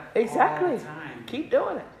do that exactly. all the time. Keep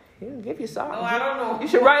doing it. He didn't give you songs. No, I don't know. You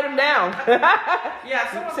should write them down.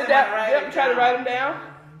 Yeah, some of Sit them down. I write Yep, it try to down. write them down.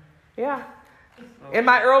 Yeah. In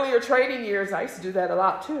my earlier training years, I used to do that a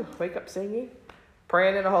lot too. Wake up singing,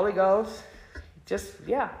 praying in the Holy Ghost. Just,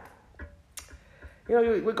 yeah. You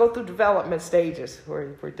know, we go through development stages.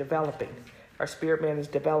 We're developing. Our spirit man is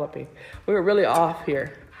developing. We were really off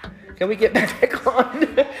here. Can we get back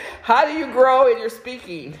on? How do you grow in your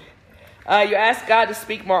speaking? You ask God to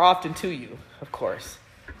speak more often to you, of course.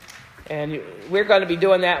 And we're going to be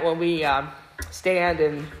doing that when we stand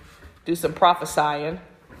and do some prophesying,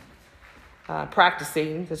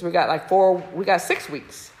 practicing, because we got 6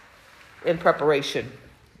 weeks in preparation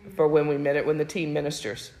for when the team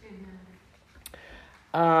ministers.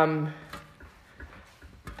 I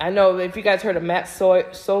know if you guys heard of Matt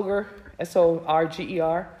Soger,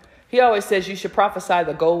 Sorger, he always says you should prophesy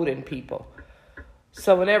the golden people.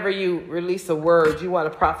 So whenever you release a word, you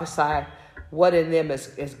want to prophesy what in them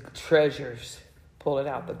is treasures, pulling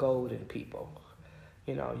out the golden people.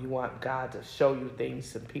 You know, you want God to show you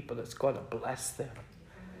things and people that's going to bless them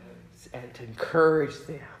and to encourage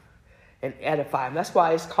them and edify them. That's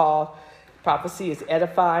why it's called, prophecy is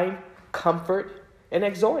edifying, comfort, and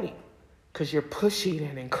exhorting. Because you're pushing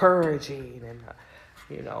and encouraging and,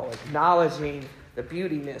 acknowledging the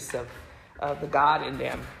beautiness of the God in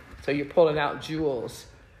them. So you're pulling out jewels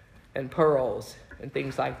and pearls and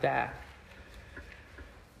things like that.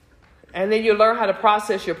 And then you learn how to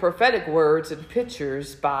process your prophetic words and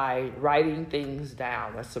pictures by writing things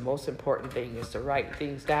down. That's the most important thing, is to write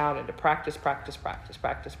things down and to practice.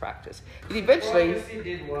 And eventually... Prophecy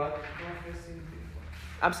did what? Prophecy did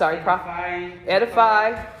I'm sorry,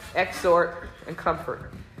 edify, exhort, and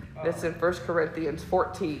comfort. That's in 1 Corinthians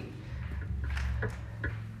 14.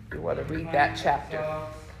 You want to read that chapter.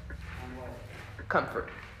 Comfort.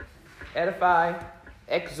 Edify,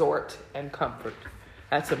 exhort, and comfort.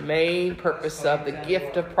 That's the main purpose of the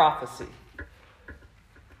gift of prophecy.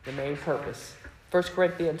 The main purpose. 1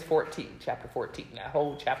 Corinthians 14, chapter 14. That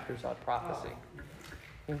whole chapter is on prophecy.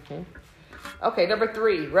 Okay, number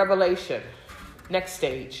 3, revelation. Next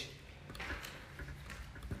stage.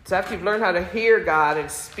 So after you've learned how to hear God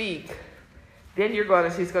and speak, then he's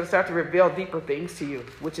going to start to reveal deeper things to you,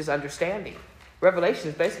 which is understanding. Revelation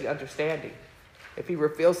is basically understanding. If he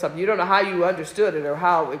reveals something, you don't know how you understood it or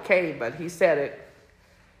how it came, but he said it.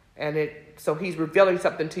 So he's revealing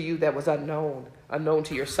something to you that was unknown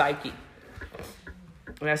to your psyche.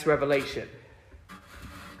 And that's revelation.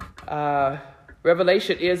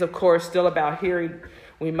 Revelation is, of course, still about hearing.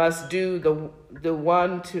 We must do the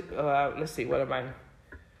one to,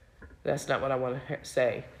 that's not what I want to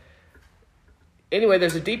say. Anyway,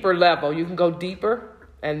 there's a deeper level. You can go deeper,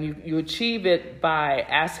 and you achieve it by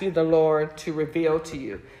asking the Lord to reveal to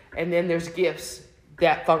you. And then there's gifts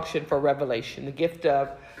that function for revelation. The gift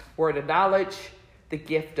of word of knowledge, the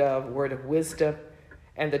gift of word of wisdom,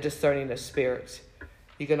 and the discerning of spirits.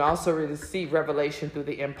 You can also receive revelation through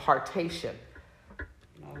the impartation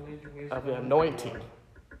of the anointing.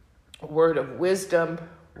 Word of wisdom,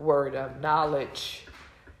 word of knowledge,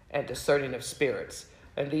 and discerning of spirits.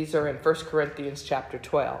 And these are in 1 Corinthians chapter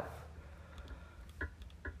 12.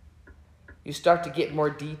 You start to get more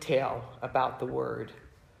detail about the word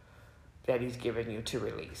that he's given you to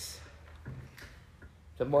release.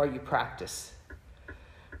 The more you practice.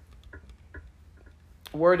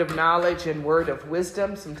 Word of knowledge and word of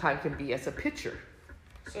wisdom sometimes can be as a picture.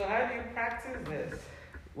 So how do you practice this?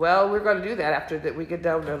 Well, we're going to do that after that we get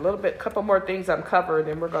down to a couple more things I'm covering,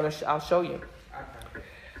 and I'll show you.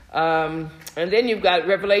 Okay. And then you've got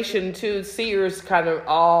Revelation 2, seers kind of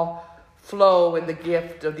all flow in the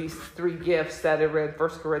gift of these 3 gifts that are in 1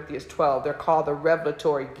 Corinthians 12. They're called the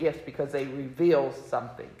revelatory gifts because they reveal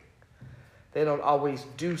something. They don't always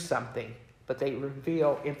do something, but they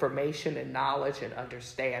reveal information and knowledge and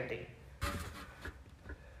understanding.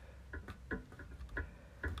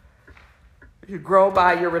 You grow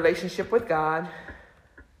by your relationship with God,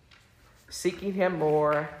 seeking him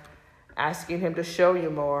more, asking him to show you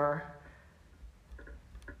more.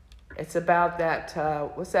 It's about that,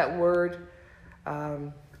 what's that word?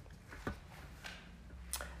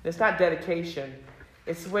 It's not dedication.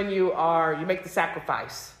 It's when you make the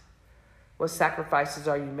sacrifice. What sacrifices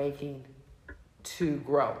are you making to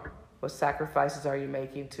grow? What sacrifices are you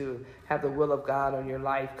making to have the will of God on your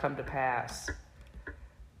life come to pass?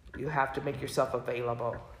 You have to make yourself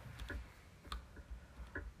available.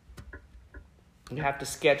 You have to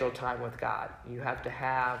schedule time with God. You have to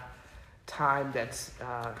have time that's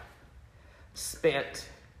spent,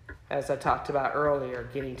 as I talked about earlier,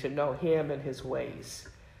 getting to know him and his ways,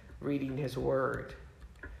 reading his word,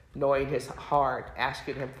 knowing his heart,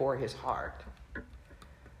 asking him for his heart.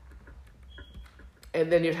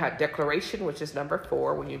 And then you have declaration, which is number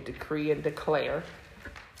 4, when you decree and declare.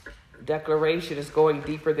 Declaration is going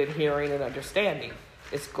deeper than hearing and understanding.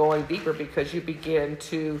 It's going deeper because you begin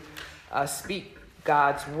to speak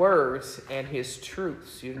God's words and his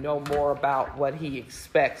truths. You know more about what he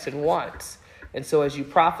expects and wants. And so as you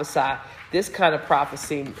prophesy, this kind of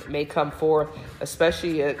prophecy may come forth,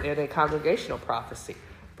 especially in a congregational prophecy,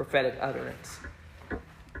 prophetic utterance.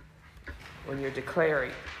 When you're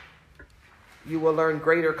declaring, you will learn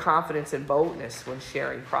greater confidence and boldness when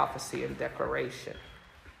sharing prophecy and declaration.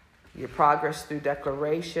 Your progress through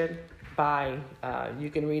declaration by, you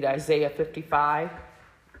can read Isaiah 55,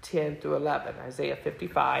 10 through 11. Isaiah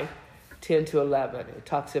 55, 10 to 11. It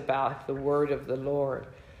talks about the word of the Lord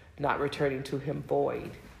not returning to him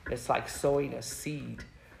void. It's like sowing a seed.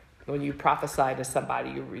 When you prophesy to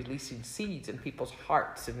somebody, you're releasing seeds in people's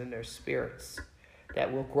hearts and in their spirits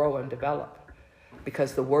that will grow and develop.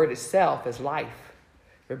 Because the word itself is life.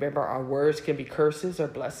 Remember, our words can be curses or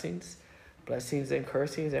blessings. Blessings and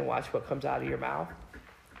cursings, and watch what comes out of your mouth.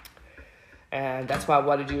 And that's why I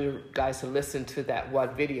wanted you guys to listen to that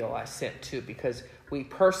one video I sent too, because we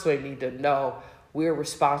personally need to know we're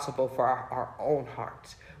responsible for our own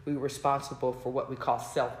hearts. We're responsible for what we call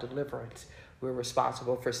self-deliverance. We're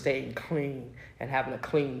responsible for staying clean and having a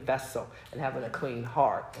clean vessel and having a clean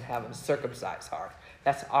heart and having a circumcised heart.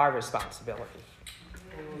 That's our responsibility.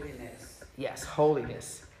 Holiness. Yes,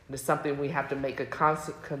 holiness. And it's something we have to make a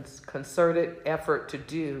concerted effort to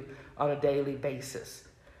do on a daily basis.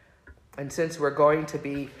 And since we're going to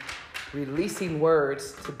be releasing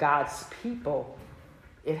words to God's people,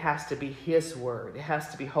 it has to be his word. It has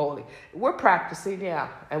to be holy. We're practicing, yeah.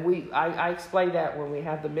 And I explain that when we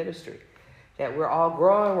have the ministry, that we're all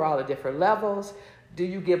growing, we're all at different levels. Do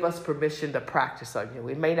you give us permission to practice on you?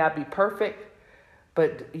 We may not be perfect,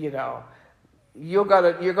 but you're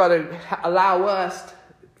gonna allow us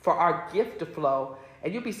for our gift to flow,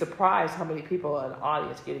 and you'll be surprised how many people in the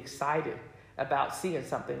audience get excited about seeing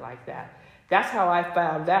something like that. That's how I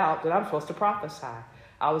found out that I'm supposed to prophesy.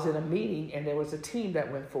 I was in a meeting, and there was a team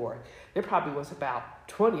that went forth. There probably was about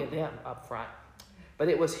 20 of them up front, but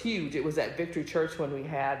it was huge. It was at Victory Church when we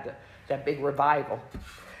had that big revival,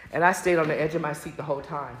 and I stayed on the edge of my seat the whole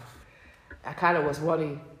time. I kind of was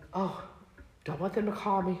wondering, do I want them to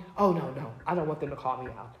call me? Oh, no, I don't want them to call me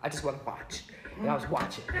out. I just want to watch. And I was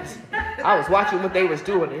watching. I was watching what they was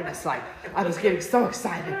doing. It was like, I was getting so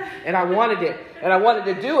excited. And I wanted it. And I wanted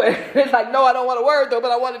to do it. It's like, no, I don't want a word, though,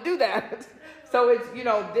 but I want to do that. So it's,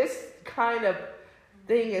 this kind of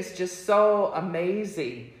thing is just so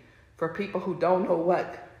amazing for people who don't know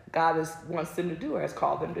what God wants them to do or has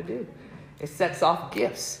called them to do. It sets off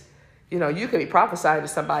gifts. You could be prophesying to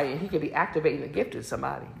somebody, and he could be activating a gift in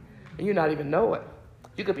somebody, and you not even know it.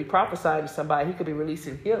 You could be prophesying to somebody, he could be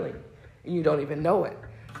releasing healing, and you don't even know it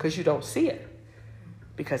because you don't see it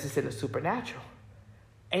because it's in the supernatural.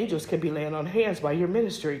 Angels can be laying on hands while you're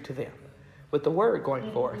ministering to them with the word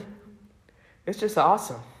going forth. It's just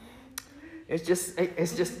awesome. It's just,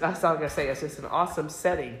 that's all I'm going to say. It's just an awesome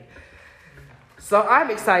setting. So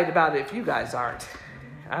I'm excited about it if you guys aren't.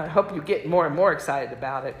 I hope you get more and more excited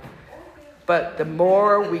about it. But the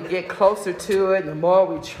more we get closer to it, the more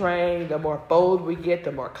we train, the more bold we get,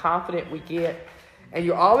 the more confident we get. And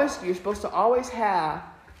you're supposed to always have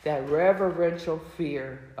that reverential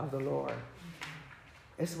fear of the Lord.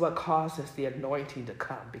 It's what causes the anointing to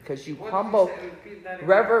come, because you humble,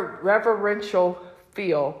 reverential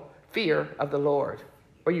fear of the Lord,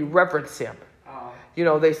 or you reverence him.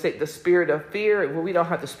 They say the spirit of fear. Well, we don't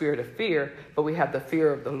have the spirit of fear, but we have the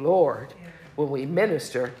fear of the Lord when we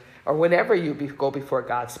minister or whenever you go before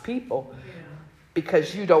God's people,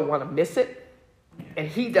 because you don't want to miss it. And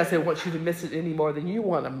he doesn't want you to miss it any more than you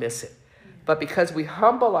want to miss it. But because we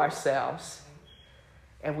humble ourselves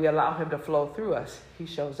and we allow him to flow through us, he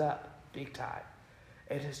shows up big time.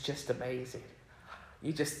 It is just amazing.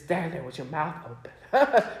 You just stand there with your mouth open.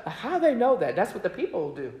 How do they know that? That's what the people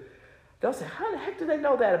will do. They'll say, how the heck do they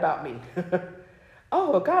know that about me?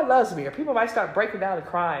 Oh, God loves me. Or people might start breaking down and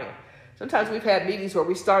crying. Sometimes we've had meetings where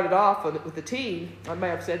we started off with the team. I may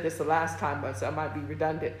have said this the last time, but I might be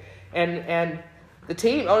redundant. And the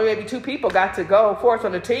team, only maybe 2 people got to go forth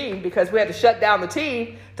on the team because we had to shut down the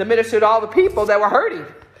team to minister to all the people that were hurting.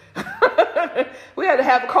 We had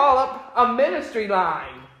to call up a ministry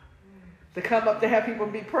line to come up to have people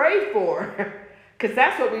be prayed for, because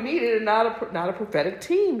that's what we needed, and not a prophetic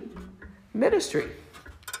team ministry.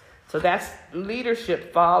 So that's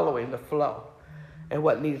leadership following the flow and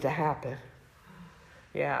what needed to happen.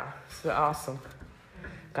 Yeah, it's awesome.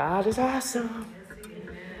 God is awesome.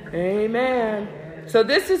 Amen. So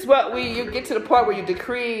this is what you get to the point where you're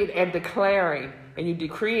decreeing and declaring and you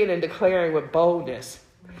decreeing and declaring with boldness.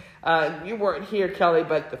 You weren't here, Kelly,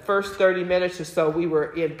 but the first 30 minutes or so, we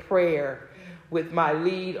were in prayer with my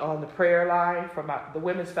lead on the prayer line from the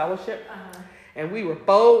Women's Fellowship. And we were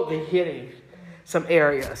boldly hitting some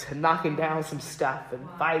areas and knocking down some stuff and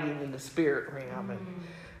fighting in the spirit realm. And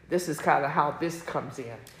this is kind of how this comes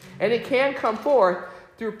in. And it can come forth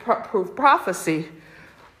through prophecy,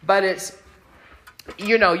 but it's,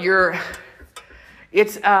 you know, it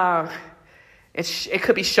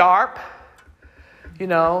could be sharp. You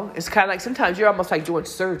know, it's kind of like sometimes you're almost like doing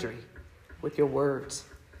surgery with your words.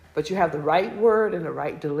 But you have the right word and the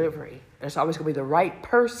right delivery. And it's always going to be the right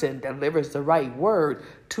person that delivers the right word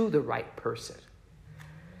to the right person.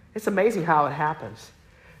 It's amazing how it happens.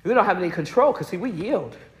 We don't have any control because, see, we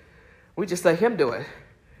yield. We just let him do it.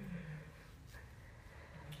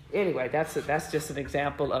 Anyway, that's just an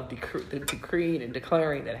example of the decreeing and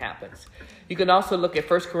declaring that happens. You can also look at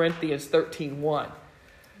 1 Corinthians 13:1.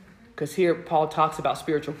 Because here Paul talks about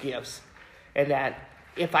spiritual gifts. And that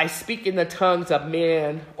if I speak in the tongues of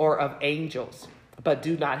men or of angels, but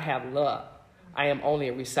do not have love, I am only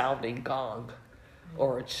a resounding gong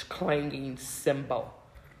or a clanging cymbal.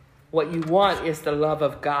 What you want is the love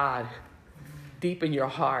of God deep in your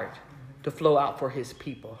heart to flow out for his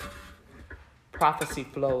people. Prophecy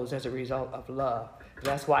flows as a result of love. And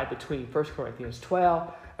that's why between 1 Corinthians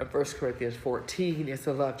 12 and 1 Corinthians 14 is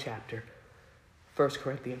the love chapter. 1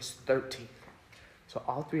 Corinthians 13. So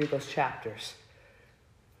all three of those chapters,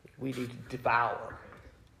 we need to devour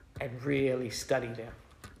and really study them.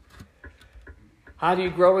 How do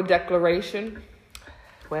you grow in declaration?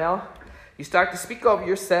 Well, you start to speak over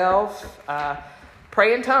yourself.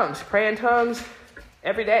 Pray in tongues. Pray in tongues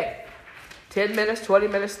every day. 10 minutes, 20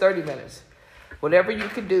 minutes, 30 minutes. Whatever you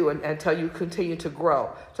can do until you continue to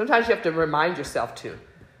grow. Sometimes you have to remind yourself to.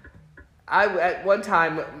 At one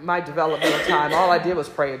time, my developmental time, all I did was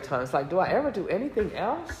pray in tongues. Like, do I ever do anything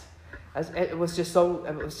else? It was just so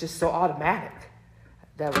automatic.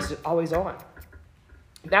 That was just always on.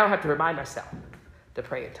 Now I have to remind myself to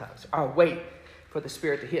pray in tongues. Or wait for the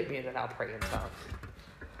Spirit to hit me and then I'll pray in tongues.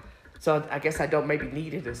 So I guess I don't maybe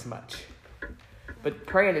need it as much. But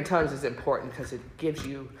praying in tongues is important because it gives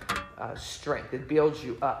you strength. It builds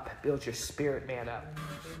you up. It builds your spirit man up.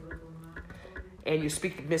 And you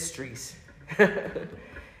speak mysteries.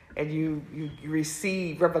 And you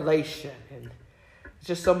receive revelation. And there's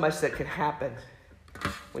just so much that can happen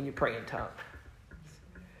when you pray in tongues.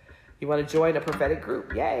 You want to join a prophetic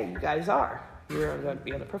group? Yay, you guys are. You're going to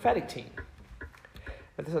be on a prophetic team.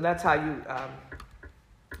 So that's how you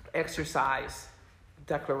exercise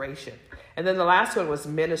declaration. And then the last one was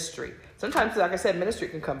ministry. Sometimes, like I said, ministry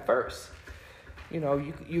can come first. You know,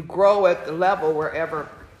 you grow at the level wherever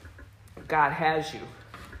God has you.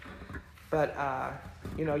 But,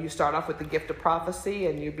 you start off with the gift of prophecy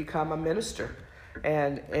and you become a minister.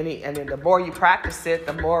 And then the more you practice it,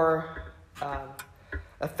 the more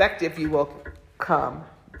effective you will come.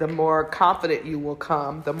 The more confident you will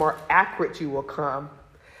come. The more accurate you will come.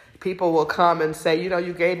 People will come and say,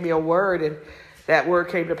 you gave me a word and that word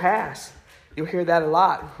came to pass. You'll hear that a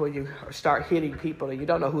lot when you start hitting people and you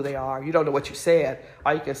don't know who they are. You don't know what you said.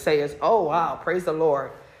 All you can say is, oh, wow, praise the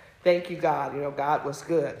Lord. Thank you, God. God was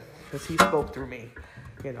good because he spoke through me.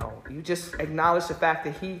 You just acknowledge the fact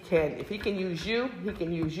that if he can use you, he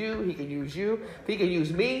can use you, he can use you. If he can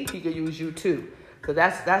use me, he can use you too. So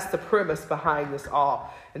that's the premise behind this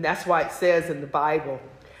all. And that's why it says in the Bible,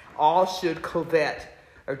 all should covet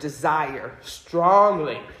or desire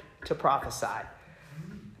strongly to prophesy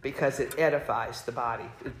because it edifies the body.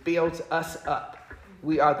 It builds us up.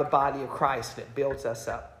 We are the body of Christ and it builds us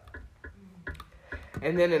up.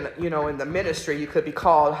 And then in the ministry, you could be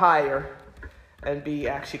called higher and be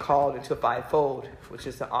actually called into a fivefold, which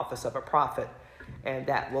is the office of a prophet. And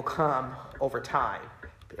that will come over time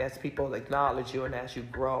as people acknowledge you and as you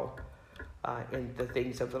grow in the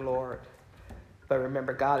things of the Lord. But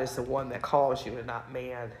remember, God is the one that calls you and not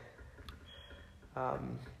man.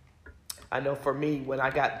 I know for me, when I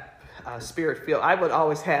got spirit-filled, I would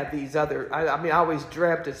always have these other, I always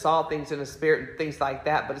dreamt and saw things in the spirit and things like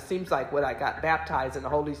that. But it seems like when I got baptized in the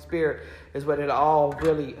Holy Spirit is when it all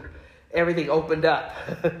really, everything opened up.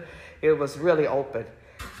 It was really open.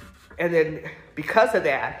 And then because of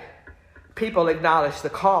that, people acknowledged the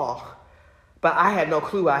call. But I had no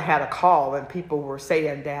clue I had a call. And people were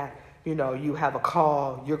saying that, you have a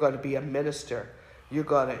call. You're going to be a minister. You're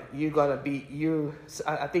gonna be you.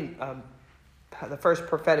 I think the first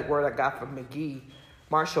prophetic word I got from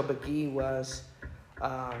Marshall McGee was,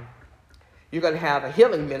 you're going to have a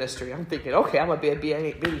healing ministry. I'm thinking, okay, I'm going to be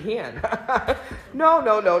a bitty hen. No.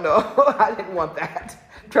 I didn't want that.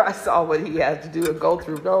 after I saw what he had to do and go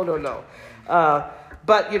through. No.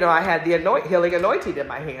 But, I had the healing anointing in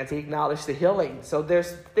my hands. He acknowledged the healing. So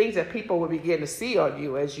there's things that people will begin to see on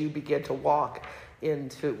you as you begin to walk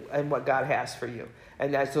into and what God has for you.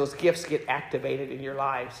 And as those gifts get activated in your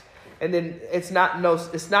lives. And then it's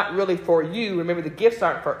not really for you. Remember, the gifts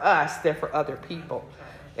aren't for us. They're for other people.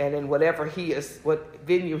 And in whatever what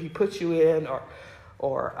venue he puts you in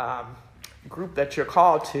or group that you're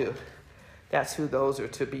called to, that's who those are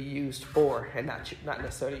to be used for, and not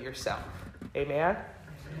necessarily yourself. Amen?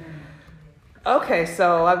 Okay,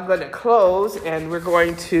 so I'm going to close, and we're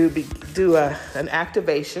going to do an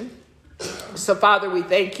activation. So, Father, we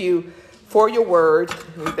thank you for your word.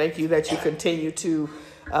 We thank you that you continue to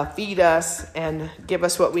feed us and give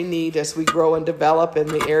us what we need as we grow and develop in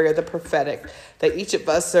the area of the prophetic, that each of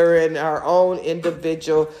us are in our own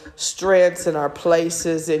individual strengths and our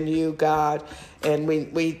places in you, God. And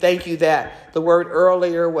we thank you that the word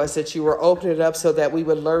earlier was that you were opening it up so that we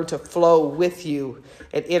would learn to flow with you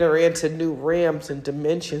and enter into new realms and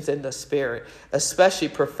dimensions in the spirit, especially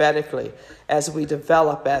prophetically, as we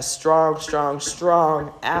develop as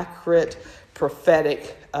strong, accurate,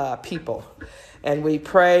 prophetic people. And we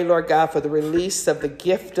pray, Lord God, for the release of the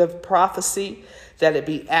gift of prophecy, that it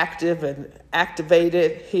be active and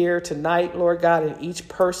activated here tonight, Lord God, in each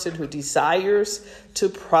person who desires to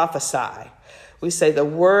prophesy. We say the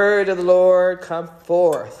word of the Lord come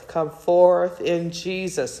forth in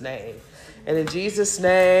Jesus' name. And in Jesus'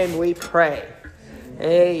 name we pray.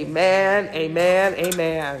 Amen, amen,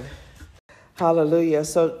 amen. Hallelujah.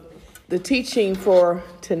 So the teaching for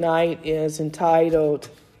tonight is entitled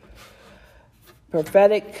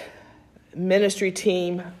Prophetic Ministry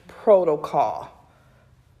Team Protocol.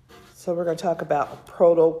 So we're going to talk about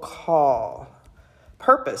protocol.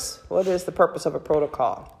 Purpose. What is the purpose of a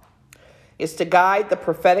protocol? It's to guide the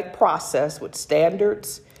prophetic process with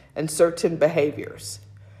standards and certain behaviors.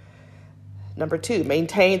 Number 2,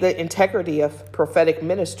 maintain the integrity of prophetic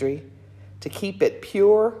ministry to keep it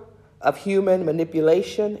pure of human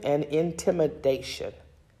manipulation and intimidation.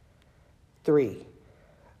 3,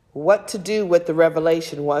 what to do with the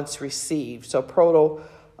revelation once received. So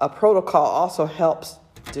a protocol also helps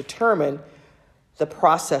determine the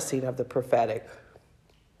processing of the prophetic.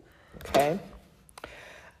 Okay?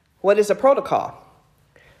 What is a protocol?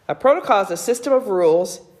 A protocol is a system of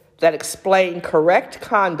rules that explain correct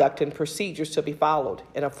conduct and procedures to be followed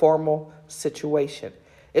in a formal situation.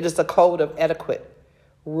 It is a code of etiquette,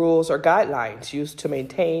 rules or guidelines used to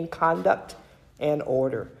maintain conduct and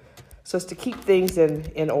order. So it's to keep things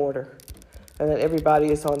in order and that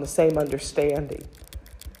everybody is on the same understanding.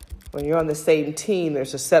 When you're on the same team,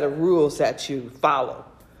 there's a set of rules that you follow.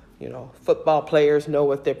 Football players know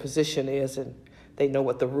what their position is and they know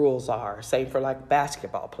what the rules are. Same for like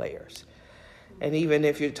basketball players. And even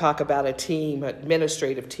if you talk about a team, an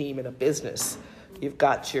administrative team in a business, you've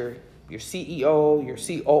got your CEO, your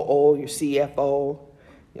COO, your CFO,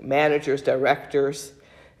 your managers, directors,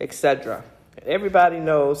 etc. Everybody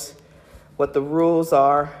knows what the rules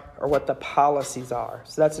are or what the policies are.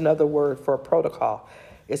 So that's another word for a protocol,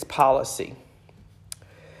 is policy.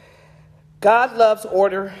 God loves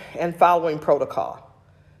order and following protocol.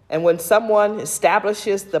 And when someone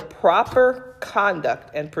establishes the proper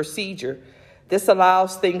conduct and procedure, this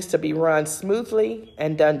allows things to be run smoothly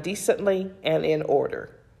and done decently and in order.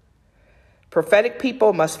 Prophetic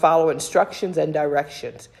people must follow instructions and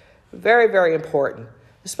directions. Very, very important,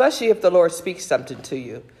 especially if the Lord speaks something to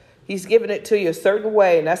you. He's given it to you a certain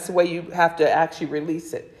way, and that's the way you have to actually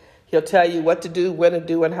release it. He'll tell you what to do, when to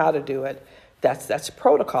do, and how to do it. That's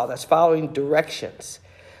protocol. That's following directions.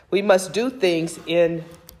 We must do things in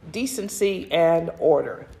decency and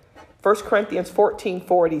order. 1 Corinthians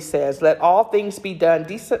 14:40 says, let all things be done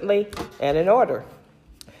decently and in order.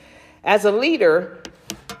 As a leader,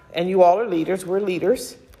 and you all are leaders, we're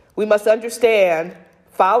leaders, we must understand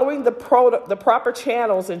following the proper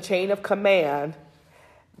channels and chain of command,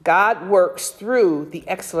 God works through the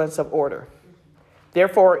excellence of order.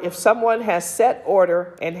 Therefore, if someone has set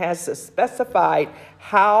order and has specified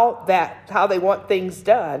how they want things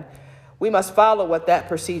done, we must follow what that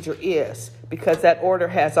procedure is because that order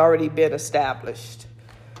has already been established.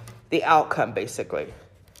 The outcome, basically.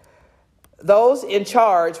 Those in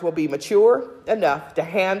charge will be mature enough to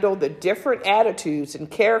handle the different attitudes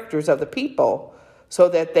and characters of the people so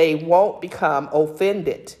that they won't become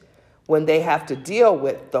offended when they have to deal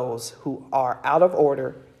with those who are out of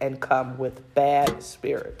order and come with bad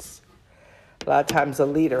spirits. A lot of times a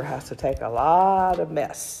leader has to take a lot of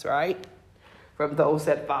mess, right, from those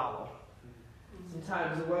that follow.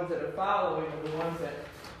 Sometimes the ones that are following are the ones that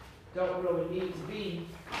don't really need to be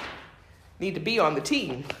need to be on the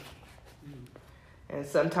team. And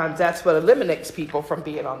sometimes that's what eliminates people from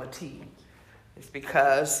being on the team. It's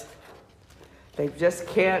because they just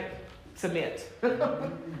can't submit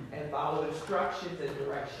and follow instructions and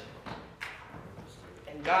direction.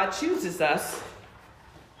 And God chooses us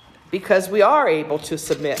because we are able to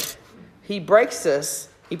submit. He breaks us.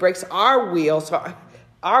 He breaks our will, so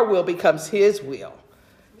our will becomes his will.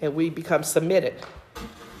 And we become submitted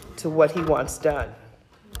to what he wants done.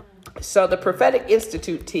 So the Prophetic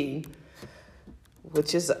Institute team,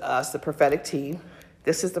 which is us, the prophetic team,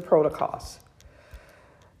 this is the protocols.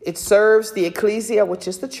 It serves the ecclesia, which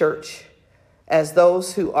is the church, as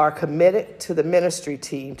those who are committed to the ministry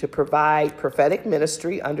team to provide prophetic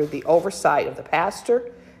ministry under the oversight of the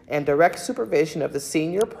pastor and direct supervision of the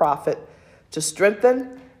senior prophet to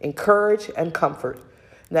strengthen, encourage, and comfort.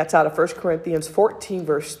 And that's out of 1 Corinthians 14,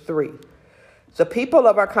 verse 3. The people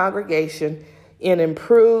of our congregation in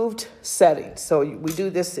improved settings. So we do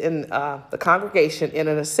this in the congregation in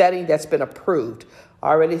a setting that's been approved,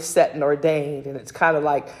 already set and ordained. And it's kind of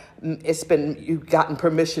like you've gotten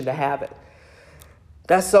permission to have it.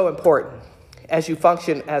 That's so important as you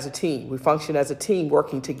function as a team. We function as a team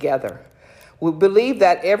working together. We believe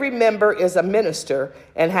that every member is a minister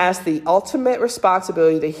and has the ultimate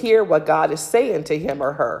responsibility to hear what God is saying to him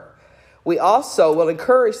or her. We also will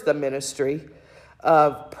encourage the ministry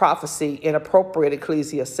of prophecy in appropriate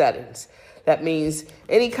ecclesia settings. That means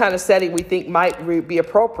any kind of setting we think might be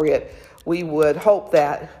appropriate, we would hope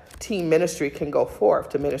that team ministry can go forth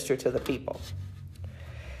to minister to the people.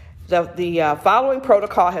 The following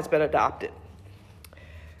protocol has been adopted.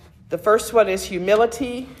 The first one is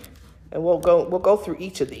humility, and we'll go through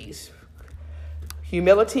each of these.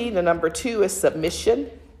 Humility. The number 2 is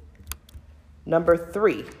submission. Number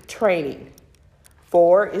 3, training.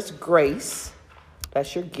 4 is grace.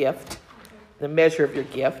 That's your gift, the measure of your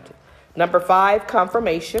gift. Number 5,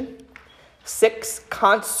 confirmation. 6,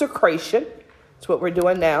 consecration. That's what we're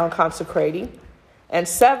doing now, consecrating. And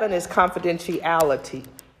 7 is confidentiality.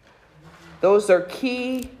 Those are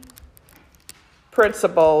key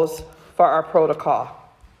principles for our protocol.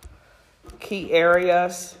 Key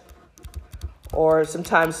areas, or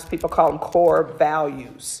sometimes people call them core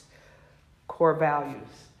values. Core values.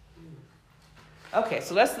 Okay,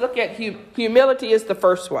 so let's look at humility is the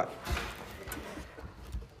first one.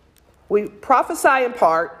 We prophesy in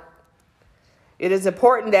part. It is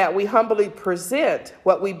important that we humbly present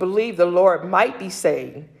what we believe the Lord might be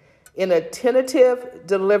saying in a tentative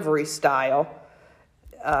delivery style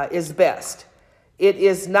is best. It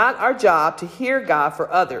is not our job to hear God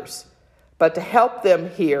for others, but to help them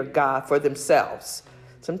hear God for themselves.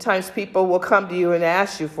 Sometimes people will come to you and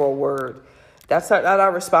ask you for a word. That's not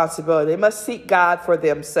our responsibility. They must seek God for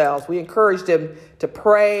themselves. We encourage them to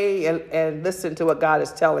pray and listen to what God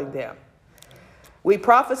is telling them. We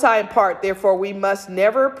prophesy in part, therefore we must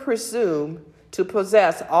never presume to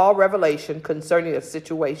possess all revelation concerning a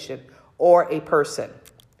situation or a person.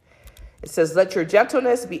 It says, let your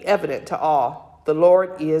gentleness be evident to all. The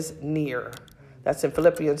Lord is near. That's in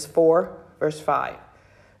Philippians 4, verse 5.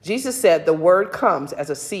 Jesus said the word comes as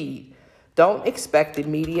a seed. Don't expect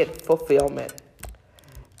immediate fulfillment.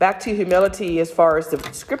 Back to humility as far as the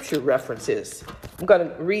scripture references. I'm going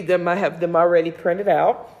to read them. I have them already printed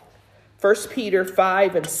out. 1 Peter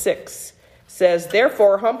 5 and 6 says,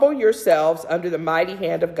 therefore, humble yourselves under the mighty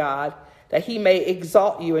hand of God, that he may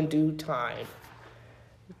exalt you in due time.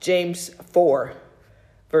 James 4,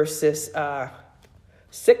 verses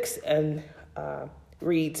 6 and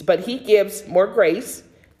reads, but he gives more grace.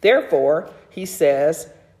 Therefore, he says,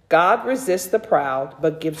 God resists the proud,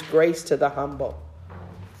 but gives grace to the humble.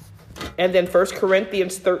 And then 1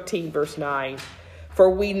 Corinthians 13, verse 9, for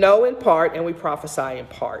we know in part and we prophesy in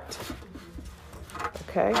part.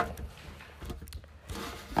 Okay.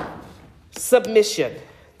 Submission.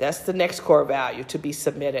 That's the next core value, to be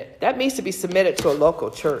submitted. That means to be submitted to a local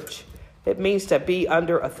church. It means to be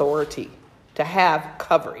under authority, to have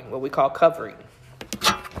covering, what we call covering.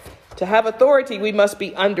 To have authority, we must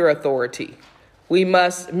be under authority. We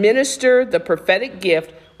must minister the prophetic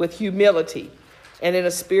gift with humility and in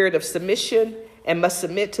a spirit of submission, and must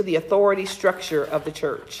submit to the authority structure of the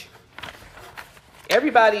church.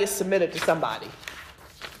 Everybody is submitted to somebody.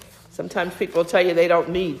 Sometimes people tell you they don't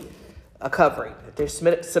need a covering. They're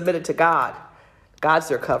submitted to God. God's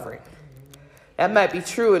their covering. That might be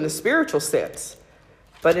true in the spiritual sense,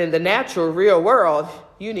 but in the natural, real world,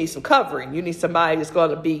 you need some covering. You need somebody that's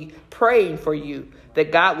going to be praying for you,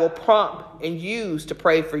 that God will prompt and use to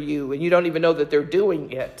pray for you, and you don't even know that they're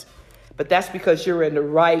doing it. But that's because you're in the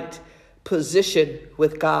right position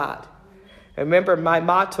with God. Remember, my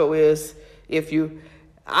motto is,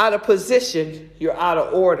 out of position, you're out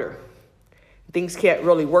of order. Things can't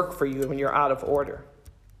really work for you when you're out of order.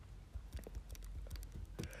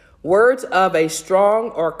 Words of a strong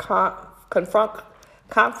or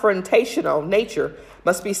confrontational nature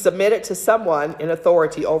must be submitted to someone in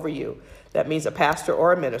authority over you. That means a pastor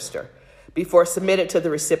or a minister, before submitted to the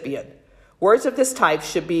recipient. Words of this type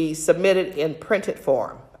should be submitted in printed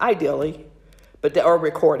form, ideally, or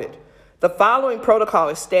recorded. The following protocol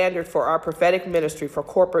is standard for our prophetic ministry for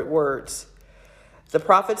corporate words. The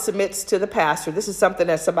prophet submits to the pastor. This is something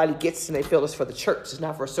that somebody gets and they feel is for the church. It's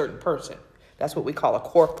not for a certain person. That's what we call a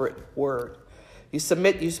corporate word. You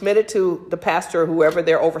submit it to the pastor or whoever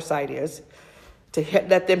their oversight is to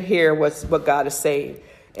let them hear what God is saying.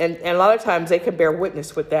 And a lot of times they can bear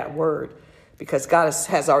witness with that word because God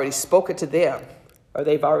has already spoken to them or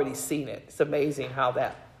they've already seen it. It's amazing how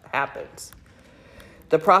that happens.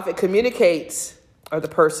 The prophet communicates, or the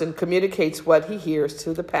person communicates what he hears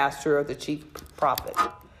to the pastor or the chief prophet.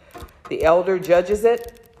 The elder judges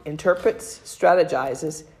it, interprets,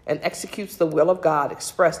 strategizes, and executes the will of God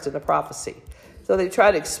expressed in the prophecy. So they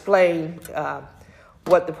try to explain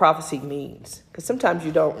what the prophecy means, because sometimes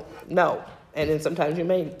you don't know, and then sometimes you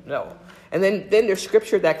may know. And then there's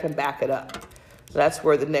scripture that can back it up. So that's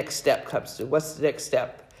where the next step comes to. What's the next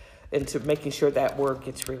step into making sure that word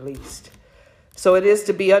gets released? So it is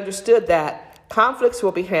to be understood that conflicts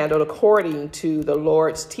will be handled according to the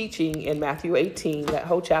Lord's teaching in Matthew 18. That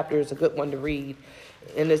whole chapter is a good one to read,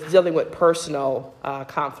 and it's dealing with personal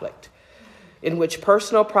conflict, in which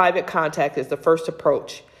personal private contact is the first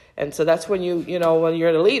approach. And so that's when when you're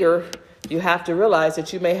a leader, you have to realize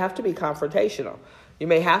that you may have to be confrontational. You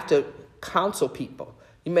may have to counsel people.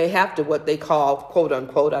 You may have to, what they call, quote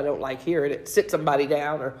unquote, I don't like hearing it, sit somebody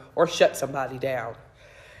down or shut somebody down.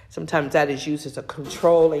 Sometimes that is used as a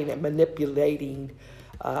controlling and manipulating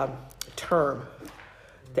term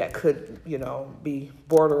that could, be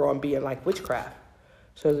border on being like witchcraft.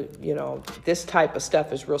 So, this type of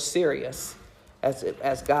stuff is real serious as it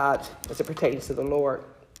pertains to the Lord.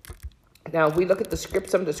 Now, we look at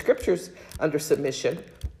some of the scriptures under submission.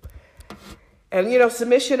 And,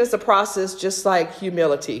 submission is a process just like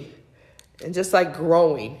humility and just like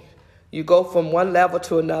growing. You go from one level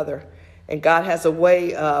to another. And God has a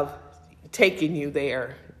way of taking you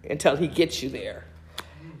there until he gets you there.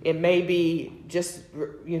 It may be just,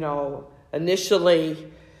 initially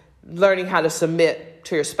learning how to submit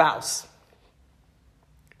to your spouse.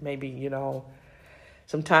 Maybe,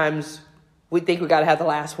 sometimes we think we got to have the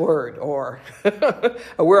last word or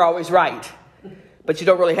we're always right. But you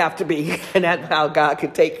don't really have to be. And that's how God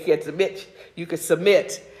can submit. You can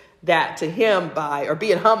submit that to him or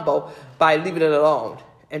being humble by leaving it alone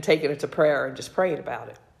and taking it to prayer and just praying about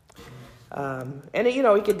it. And he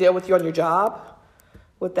can deal with you on your job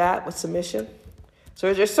with submission.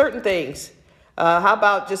 So there's certain things. How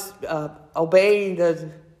about just obeying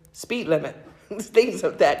the speed limit? Things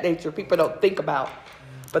of that nature people don't think about.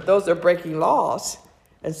 But those are breaking laws.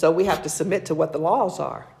 And so we have to submit to what the laws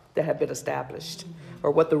are that have been established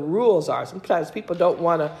or what the rules are. Sometimes people don't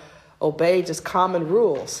want to obey just common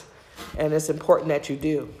rules. And it's important that you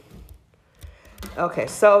do. Okay,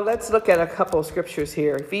 so let's look at a couple of scriptures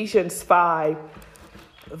here. Ephesians 5,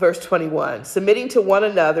 verse 21. Submitting to one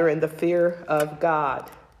another in the fear of God.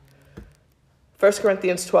 1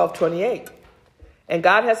 Corinthians 12, 28. And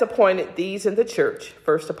God has appointed these in the church.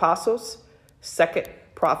 First, apostles. Second,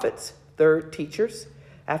 prophets. Third, teachers.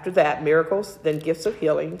 After that, miracles. Then gifts of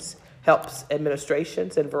healings, helps,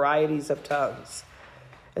 administrations, and varieties of tongues.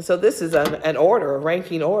 And so this is an order, a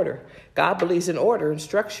ranking order. God believes in order and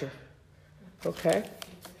structure. Okay.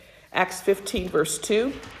 Acts 15, verse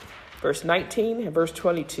 2, verse 19, and verse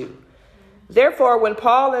 22. Therefore, when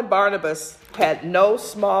Paul and Barnabas had no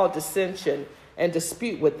small dissension and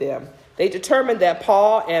dispute with them, they determined that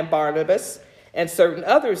Paul and Barnabas and certain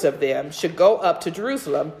others of them should go up to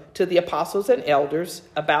Jerusalem to the apostles and elders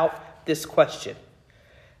about this question.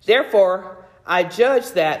 Therefore, I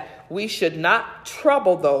judge that we should not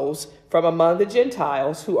trouble those from among the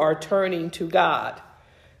Gentiles who are turning to God.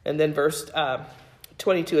 And then verse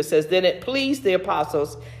 22, it says, Then it pleased the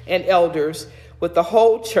apostles and elders with the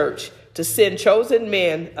whole church to send chosen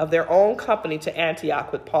men of their own company to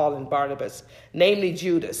Antioch with Paul and Barnabas, namely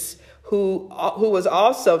Judas, who was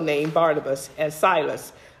also named Barnabas, and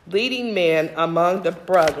Silas, leading men among the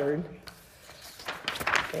brethren.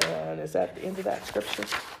 And is that the end of that scripture?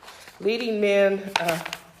 Leading men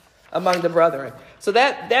among the brethren. So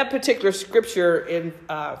that particular scripture in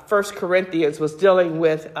 1 Corinthians was dealing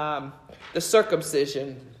with the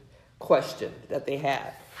circumcision question that they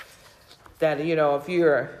had. That, if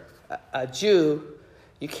you're a Jew,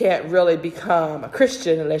 you can't really become a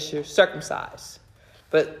Christian unless you're circumcised.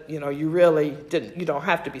 But, you don't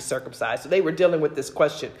have to be circumcised. So they were dealing with this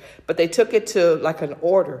question. But they took it to like an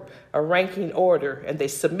order, a ranking order, and they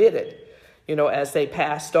submitted, as they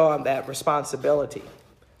passed on that responsibility.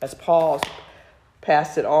 As Paul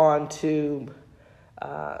passed it on to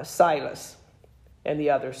Silas and the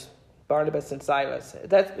others, Barnabas and Silas.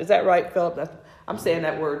 Is that right, Philip? I'm saying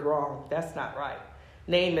that word wrong. That's not right.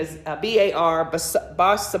 Name is Barsabas,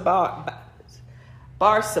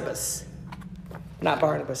 not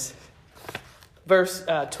Barnabas. Verse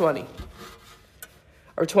 20,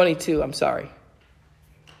 or 22, I'm sorry.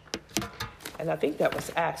 And I think that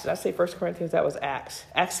was Acts. Did I say 1 Corinthians? That was Acts.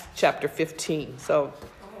 Acts chapter 15. So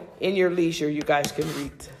in your leisure, you guys can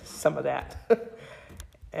read some of that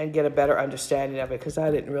and get a better understanding of it, because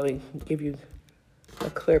I didn't really give you a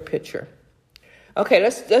clear picture. Okay,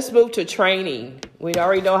 let's move to training. We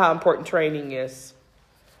already know how important training is.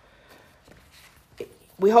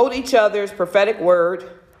 We hold each other's prophetic word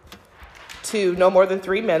to no more than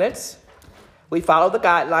 3 minutes. We follow the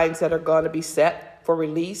guidelines that are going to be set for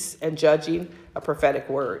release and judging a prophetic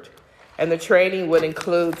word. And the training would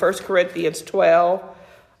include 1 Corinthians 12,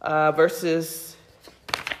 verses,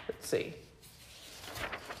 let's see.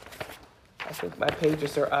 I think my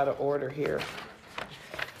pages are out of order here.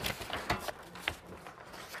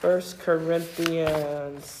 1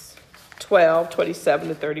 Corinthians 12, 27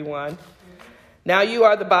 to 31. Now you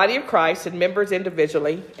are the body of Christ and members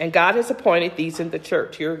individually, and God has appointed these in the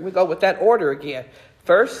church. Here we go with that order again.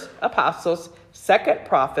 First, apostles. Second,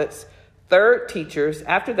 prophets. Third, teachers.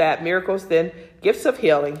 After that, miracles. Then, gifts of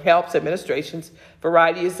healing, helps, administrations,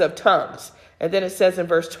 varieties of tongues. And then it says in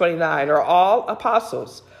verse 29, are all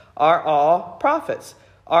apostles? Are all prophets?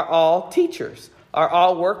 Are all teachers? Are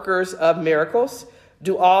all workers of miracles?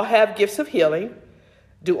 Do all have gifts of healing?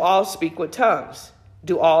 Do all speak with tongues?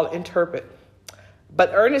 Do all interpret?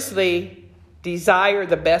 But earnestly desire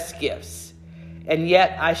the best gifts, and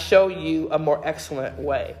yet I show you a more excellent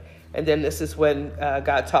way. And then this is when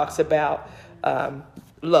God talks about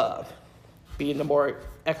love being the more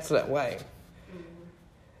excellent way.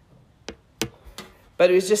 But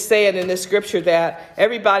it was just saying in this scripture that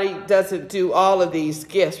everybody doesn't do all of these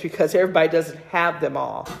gifts because everybody doesn't have them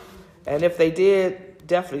all. And if they did,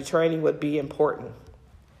 definitely training would be important.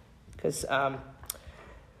 Because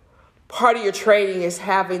part of your training is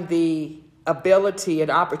having the ability and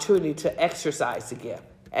opportunity to exercise the gift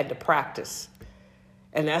and to practice.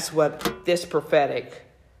 And that's what this prophetic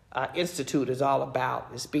institute is all about,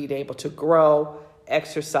 is being able to grow,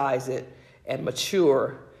 exercise it, and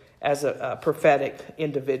mature as a prophetic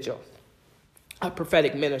individual, a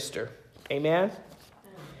prophetic minister. Amen?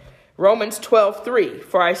 Romans 12:3,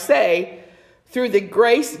 for I say, through the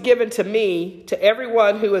grace given to me, to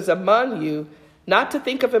everyone who is among you, not to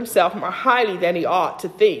think of himself more highly than he ought to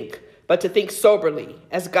think, but to think soberly,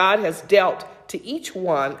 as God has dealt to each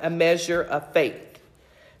one a measure of faith.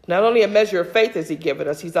 Not only a measure of faith has he given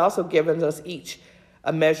us, he's also given us each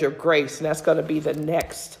a measure of grace. And that's going to be the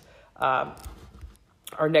next, our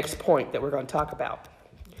next point that we're going to talk about.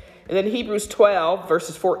 And then Hebrews 12,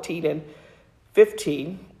 verses 14 and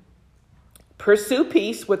 15. Pursue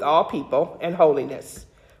peace with all people and holiness,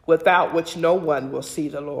 without which no one will see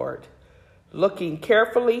the Lord. Looking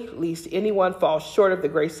carefully, lest anyone fall short of the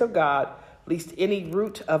grace of God, lest any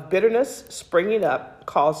root of bitterness springing up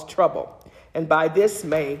cause trouble, and by this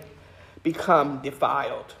may become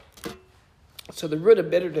defiled. So the root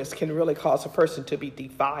of bitterness can really cause a person to be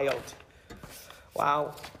defiled.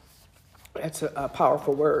 Wow, that's a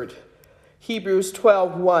powerful word. Hebrews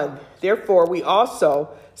 12:1. Therefore, we also,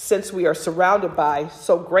 since we are surrounded by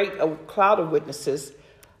so great a cloud of witnesses,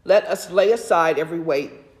 let us lay aside every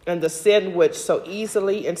weight and the sin which so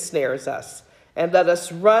easily ensnares us, and let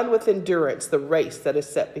us run with endurance the race that is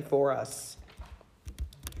set before us.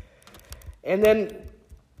 And then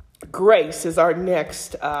grace is our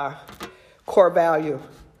next core value.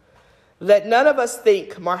 Let none of us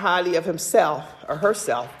think more highly of himself or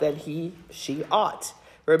herself than she ought.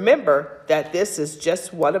 Remember that this is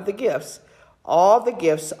just one of the gifts. All the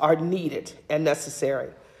gifts are needed and necessary.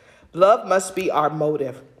 Love must be our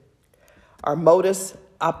motive, our modus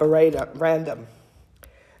operandum.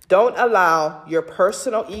 Don't allow your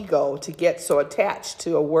personal ego to get so attached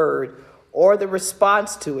to a word or the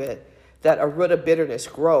response to it that a root of bitterness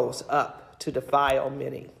grows up to defile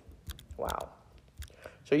many. Wow.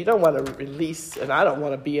 So you don't want to release, and I don't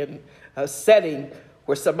want to be in a setting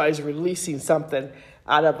where somebody's releasing something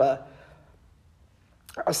out of a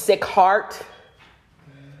sick heart,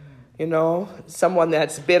 someone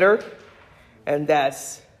that's bitter and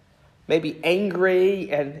that's maybe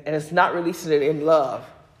angry, and it's not releasing it in love.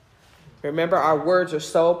 Remember, our words are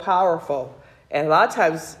so powerful. And a lot of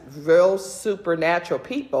times, real supernatural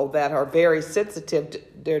people that are very sensitive,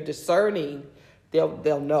 they're discerning,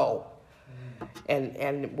 they'll know.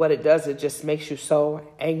 And what it does, it just makes you so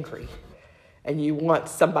angry. And you want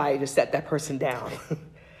somebody to set that person down,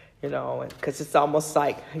 because it's almost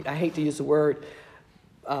like, I hate to use the word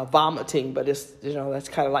vomiting, but it's, that's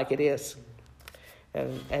kind of like it is.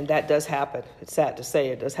 And that does happen. It's sad to say,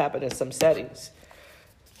 it does happen in some settings.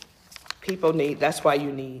 That's why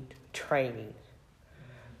you need training.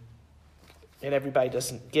 And everybody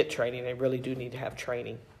doesn't get training. They really do need to have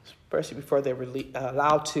training, especially before they're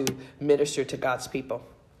allowed to minister to God's people.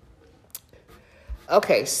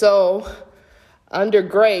 Okay, so under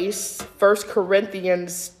grace, 1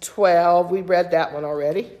 Corinthians 12, we read that one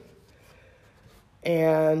already.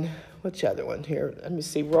 And which other one here? Let me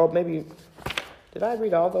see. Did I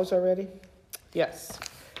read all those already? Yes.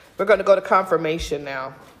 We're going to go to confirmation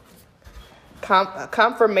now.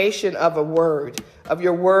 Confirmation of a word, of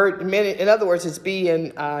your word. In other words,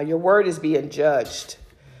 your word is being judged.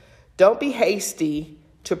 Don't be hasty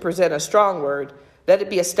to present a strong word. Let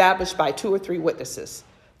it be established by 2 or 3 witnesses.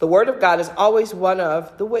 The word of God is always one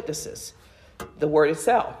of the witnesses. The word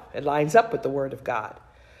itself, it lines up with the word of God.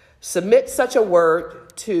 Submit such a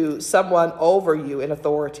word to someone over you in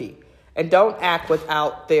authority, and don't act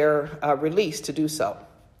without their release to do so.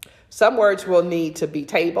 Some words will need to be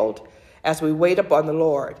tabled as we wait upon the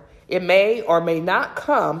Lord. It may or may not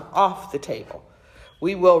come off the table.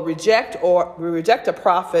 We reject a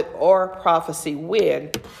prophet or prophecy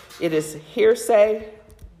when it is hearsay.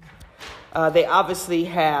 They obviously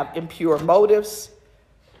have impure motives.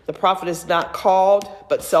 The prophet is not called,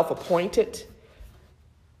 but self-appointed.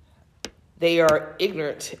 They are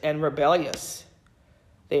ignorant and rebellious.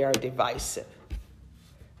 They are divisive.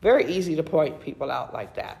 Very easy to point people out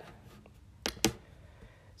like that.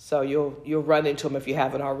 So you'll run into them if you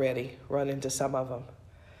haven't already. Run into some of them.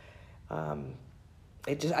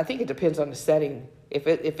 I think it depends on the setting. If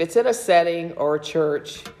it's in a setting or a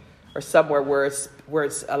church or somewhere where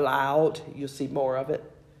it's allowed, you'll see more of it.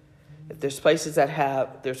 If there's places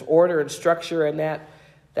there's order and structure in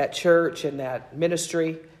that church and that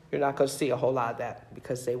ministry, you're not going to see a whole lot of that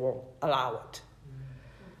because they won't allow it.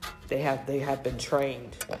 They have been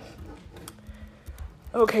trained.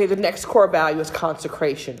 Okay, the next core value is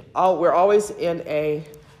consecration. We're always in a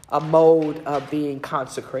mode of being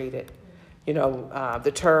consecrated.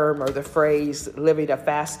 The term or the phrase, living a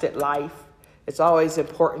fasted life. It's always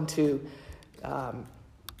important to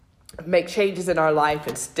make changes in our life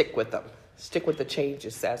and stick with them. Stick with the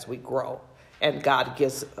changes as we grow. And God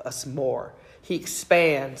gives us more. He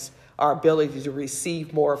expands our ability to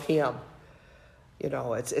receive more of Him.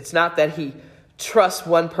 It's not that He trusts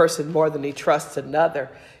one person more than He trusts another.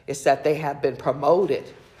 It's that they have been promoted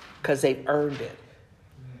because they've earned it.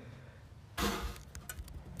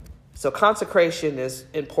 So consecration is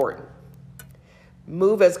important.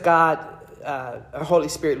 Move as God, or Holy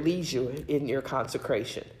Spirit leads you in your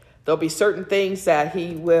consecration. There'll be certain things that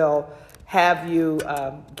He will have you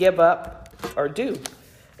give up or do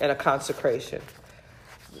in a consecration.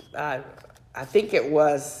 I think it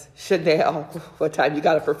was Chanel, one time you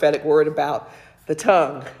got a prophetic word about the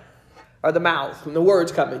tongue or the mouth, and the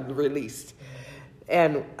words coming released.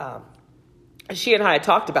 And she and I had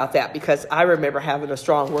talked about that because I remember having a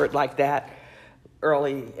strong word like that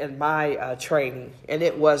early in my training. And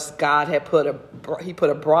it was God had put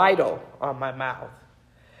a bridle on my mouth.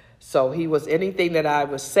 So anything that I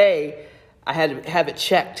would say, I had to have it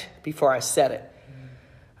checked before I said it.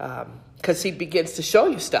 Because He begins to show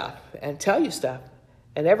you stuff and tell you stuff.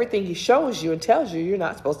 And everything He shows you and tells you, you're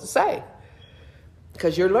not supposed to say.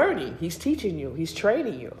 Because you're learning. He's teaching you. He's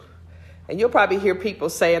training you. And you'll probably hear people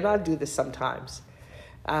say, and I do this sometimes.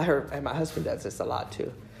 And my husband does this a lot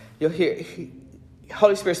too. You'll hear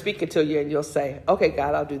Holy Spirit speaking to you and you'll say, okay,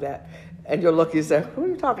 God, I'll do that. And you'll look and say, who are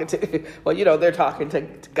you talking to? Well, they're talking to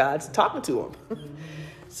God's talking to them.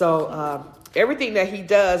 So everything that He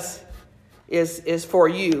does is for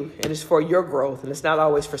you and it's for your growth, and it's not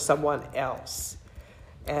always for someone else.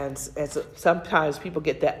 And sometimes people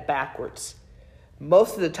get that backwards.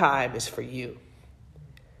 Most of the time it's for you.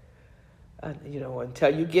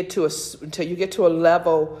 Until you get to a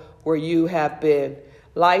level where you have been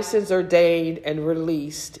licensed, ordained, and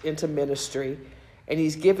released into ministry, and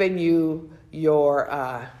He's given you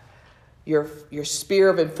your sphere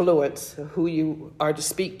of influence, who you are to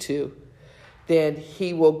speak to, then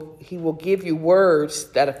He will give you words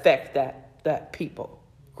that affect that people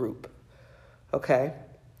group. Okay,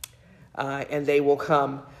 and they will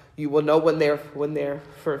come You will know when they're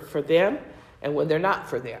for them and when they're not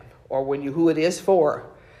for them, or who it is for.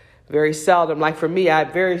 Very seldom, like for me, I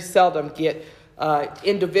very seldom get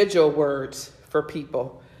individual words for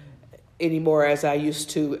people anymore as I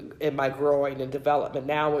used to in my growing and development.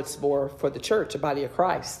 Now it's more for the church, the body of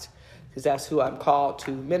Christ, because that's who I'm called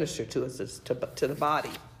to minister to, to the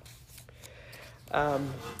body. I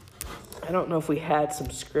don't know if we had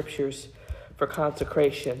some scriptures for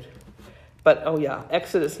consecration, but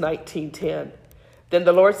Exodus 19:10. Then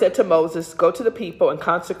the Lord said to Moses, "Go to the people and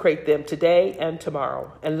consecrate them today and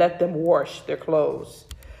tomorrow, and let them wash their clothes."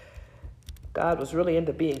 God was really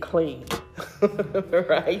into being clean,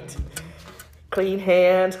 right? Clean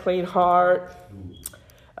hands, clean heart.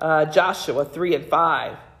 Joshua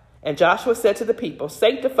 3:5. And Joshua said to the people,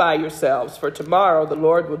 "Sanctify yourselves, for tomorrow the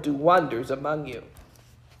Lord will do wonders among you."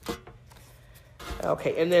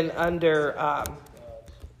 Okay, and then under,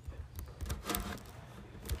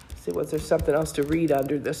 was there something else to read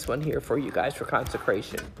under this one here for you guys for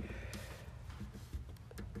consecration?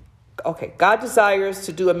 Okay, God desires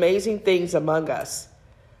to do amazing things among us,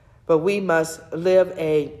 but we must live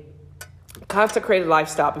a consecrated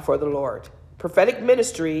lifestyle before the Lord. Prophetic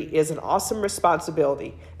ministry is an awesome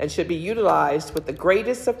responsibility and should be utilized with the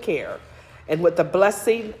greatest of care and with the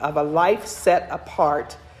blessing of a life set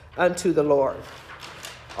apart unto the Lord.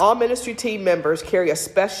 All ministry team members carry a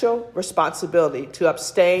special responsibility to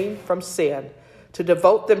abstain from sin, to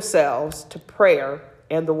devote themselves to prayer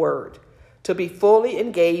and the word, to be fully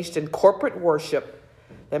engaged in corporate worship.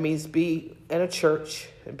 That means be in a church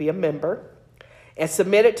and be a member, and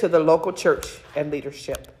submitted to the local church and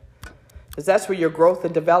leadership. Because that's where your growth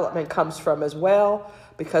and development comes from as well,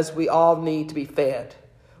 because we all need to be fed.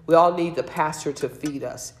 We all need the pastor to feed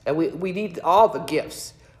us. And we need all the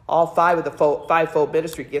gifts, all five of the fivefold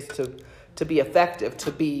ministry gifts to be effective,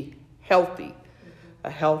 to be healthy, a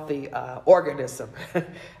healthy organism,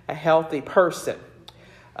 a healthy person.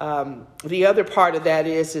 The other part of that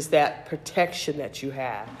is that protection that you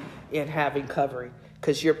have in having covering,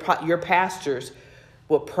 because your pastors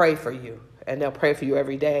will pray for you, and they'll pray for you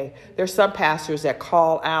every day. There's some pastors that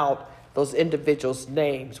call out those individuals'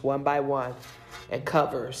 names one by one and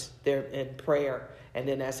covers their in prayer. And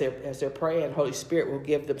then as they're praying, Holy Spirit will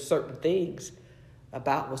give them certain things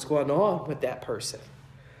about what's going on with that person.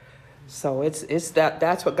 So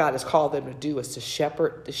that's what God has called them to do, is to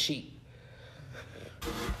shepherd the sheep.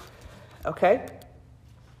 Okay,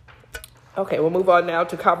 we'll move on now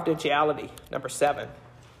to confidentiality, number 7.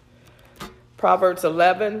 Proverbs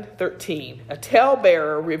 11:13. A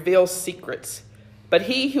talebearer reveals secrets, but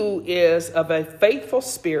he who is of a faithful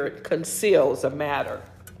spirit conceals a matter.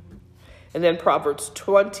 And then Proverbs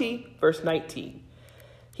 20, verse 19.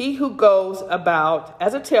 He who goes about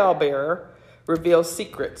as a talebearer reveals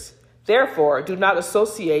secrets. Therefore, do not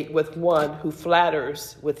associate with one who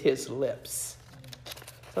flatters with his lips.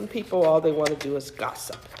 Some people, all they want to do is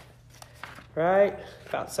gossip, right?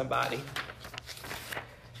 About somebody.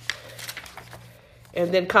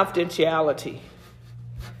 And then confidentiality.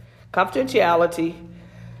 Confidentiality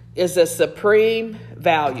is a supreme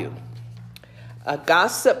value. A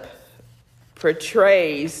gossip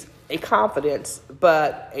portrays a confidence,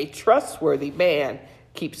 but a trustworthy man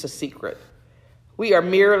keeps a secret. We are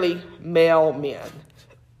merely mailmen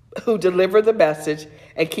who deliver the message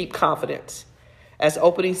and keep confidence, as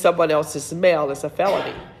opening someone else's mail is a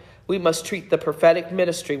felony. We must treat the prophetic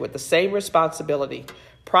ministry with the same responsibility.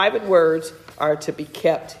 Private words are to be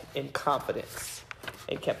kept in confidence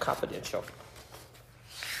and kept confidential.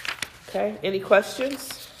 Okay, any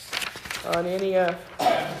questions on any of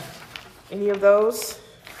those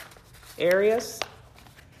areas?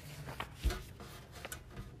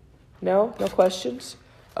 No questions?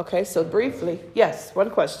 Okay, so briefly, yes, one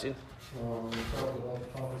question. You talked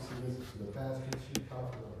about prophecy to the pastor, chief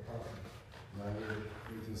prophet, or the prophet. Now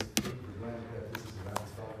we just take for granted that this is an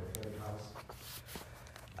apostolic prophetic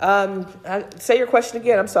house. Say your question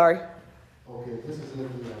again, I'm sorry. Okay, this is in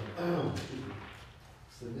the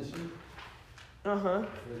submission. Uh-huh.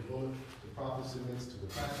 The prophet submits to the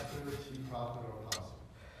pastor, chief prophet, or apostle.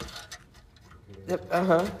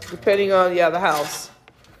 Okay. Depending on, the house.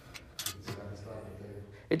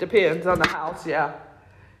 It depends on the house, yeah.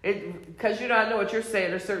 Because I know what you're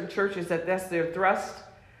saying. There's certain churches that's their thrust,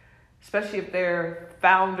 especially if their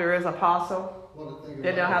founder is apostle.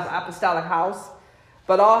 Then they'll have apostolic house.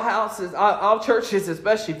 But all churches,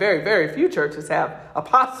 especially very, very few churches, have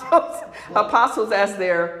apostles as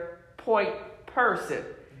their point person.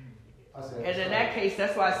 And in that case,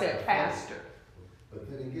 that's why I said pastor. But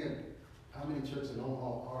then again, how many churches in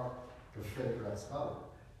Omaha are prophetic or apostolic?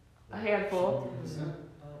 A handful. 70%?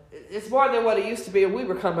 it's more than what it used to be when we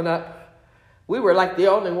were coming up. We were like the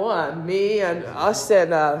only one, me and us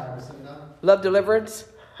and 5% now? Love Deliverance.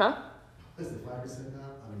 Huh? Is it 5% now?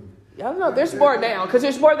 I mean, I don't know. There's more now because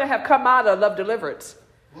there's more that have come out of Love Deliverance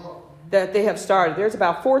well, that they have started. There's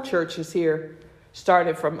about 4 churches here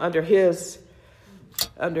started from under him.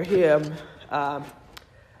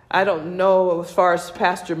 I don't know as far as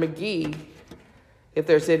Pastor McGee if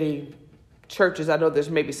there's any churches. I know there's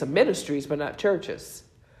maybe some ministries, but not churches.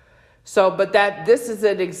 So, but this is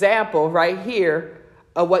an example right here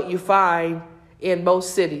of what you find in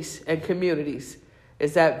most cities and communities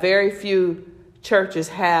is that very few churches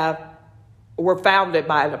were founded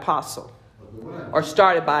by an apostle or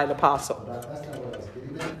started by an apostle. that's not what I was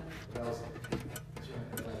getting at. What I was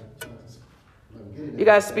getting at. You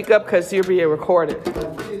got to speak up because you're being recorded. What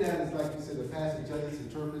I'm getting at is, like you said, the pastor judges,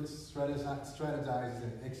 interprets, strategizes,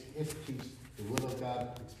 and executes the will of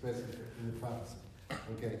God expressed in the prophecy.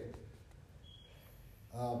 Okay.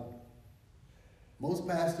 Most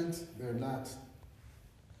pastors, they're not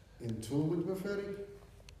in tune with the prophetic.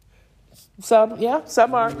 Some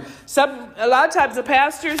are. A lot of times the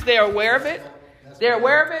pastors, they're aware of it. They're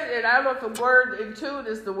aware of it, and I don't know if the word in tune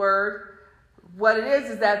is the word. What it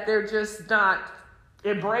is that they're just not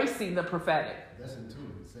embracing the prophetic. That's in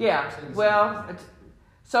tune. Yeah, well,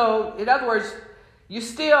 so in other words,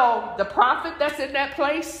 the prophet that's in that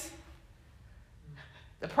place,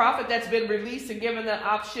 the prophet that's been released and given the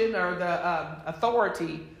option or the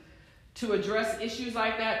authority to address issues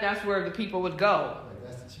like that, that's where the people would go. Like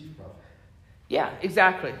that's the chief prophet. Yeah,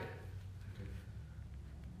 exactly. As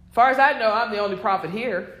far as I know, I'm the only prophet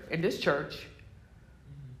here in this church.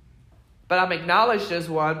 But I'm acknowledged as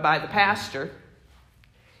one by the pastor.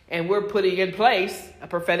 And we're putting in place a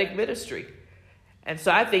prophetic ministry. And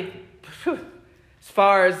so I think as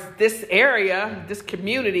far as this area, this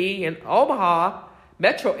community in Omaha,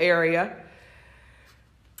 metro area,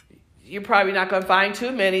 you're probably not going to find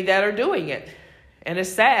too many that are doing it. And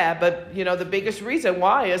it's sad, but the biggest reason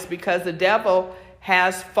why is because the devil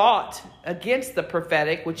has fought against the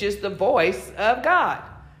prophetic, which is the voice of God,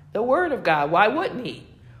 the word of God. Why wouldn't he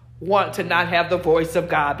want to not have the voice of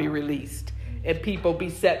God be released and people be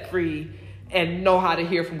set free and know how to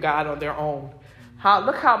hear from God on their own?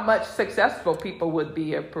 Look how much successful people would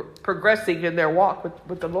be progressing in their walk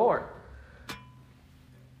with the Lord.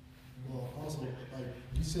 Well, also, like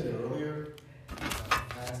you said earlier,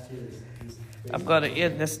 past here is I'm going to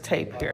end this tape here.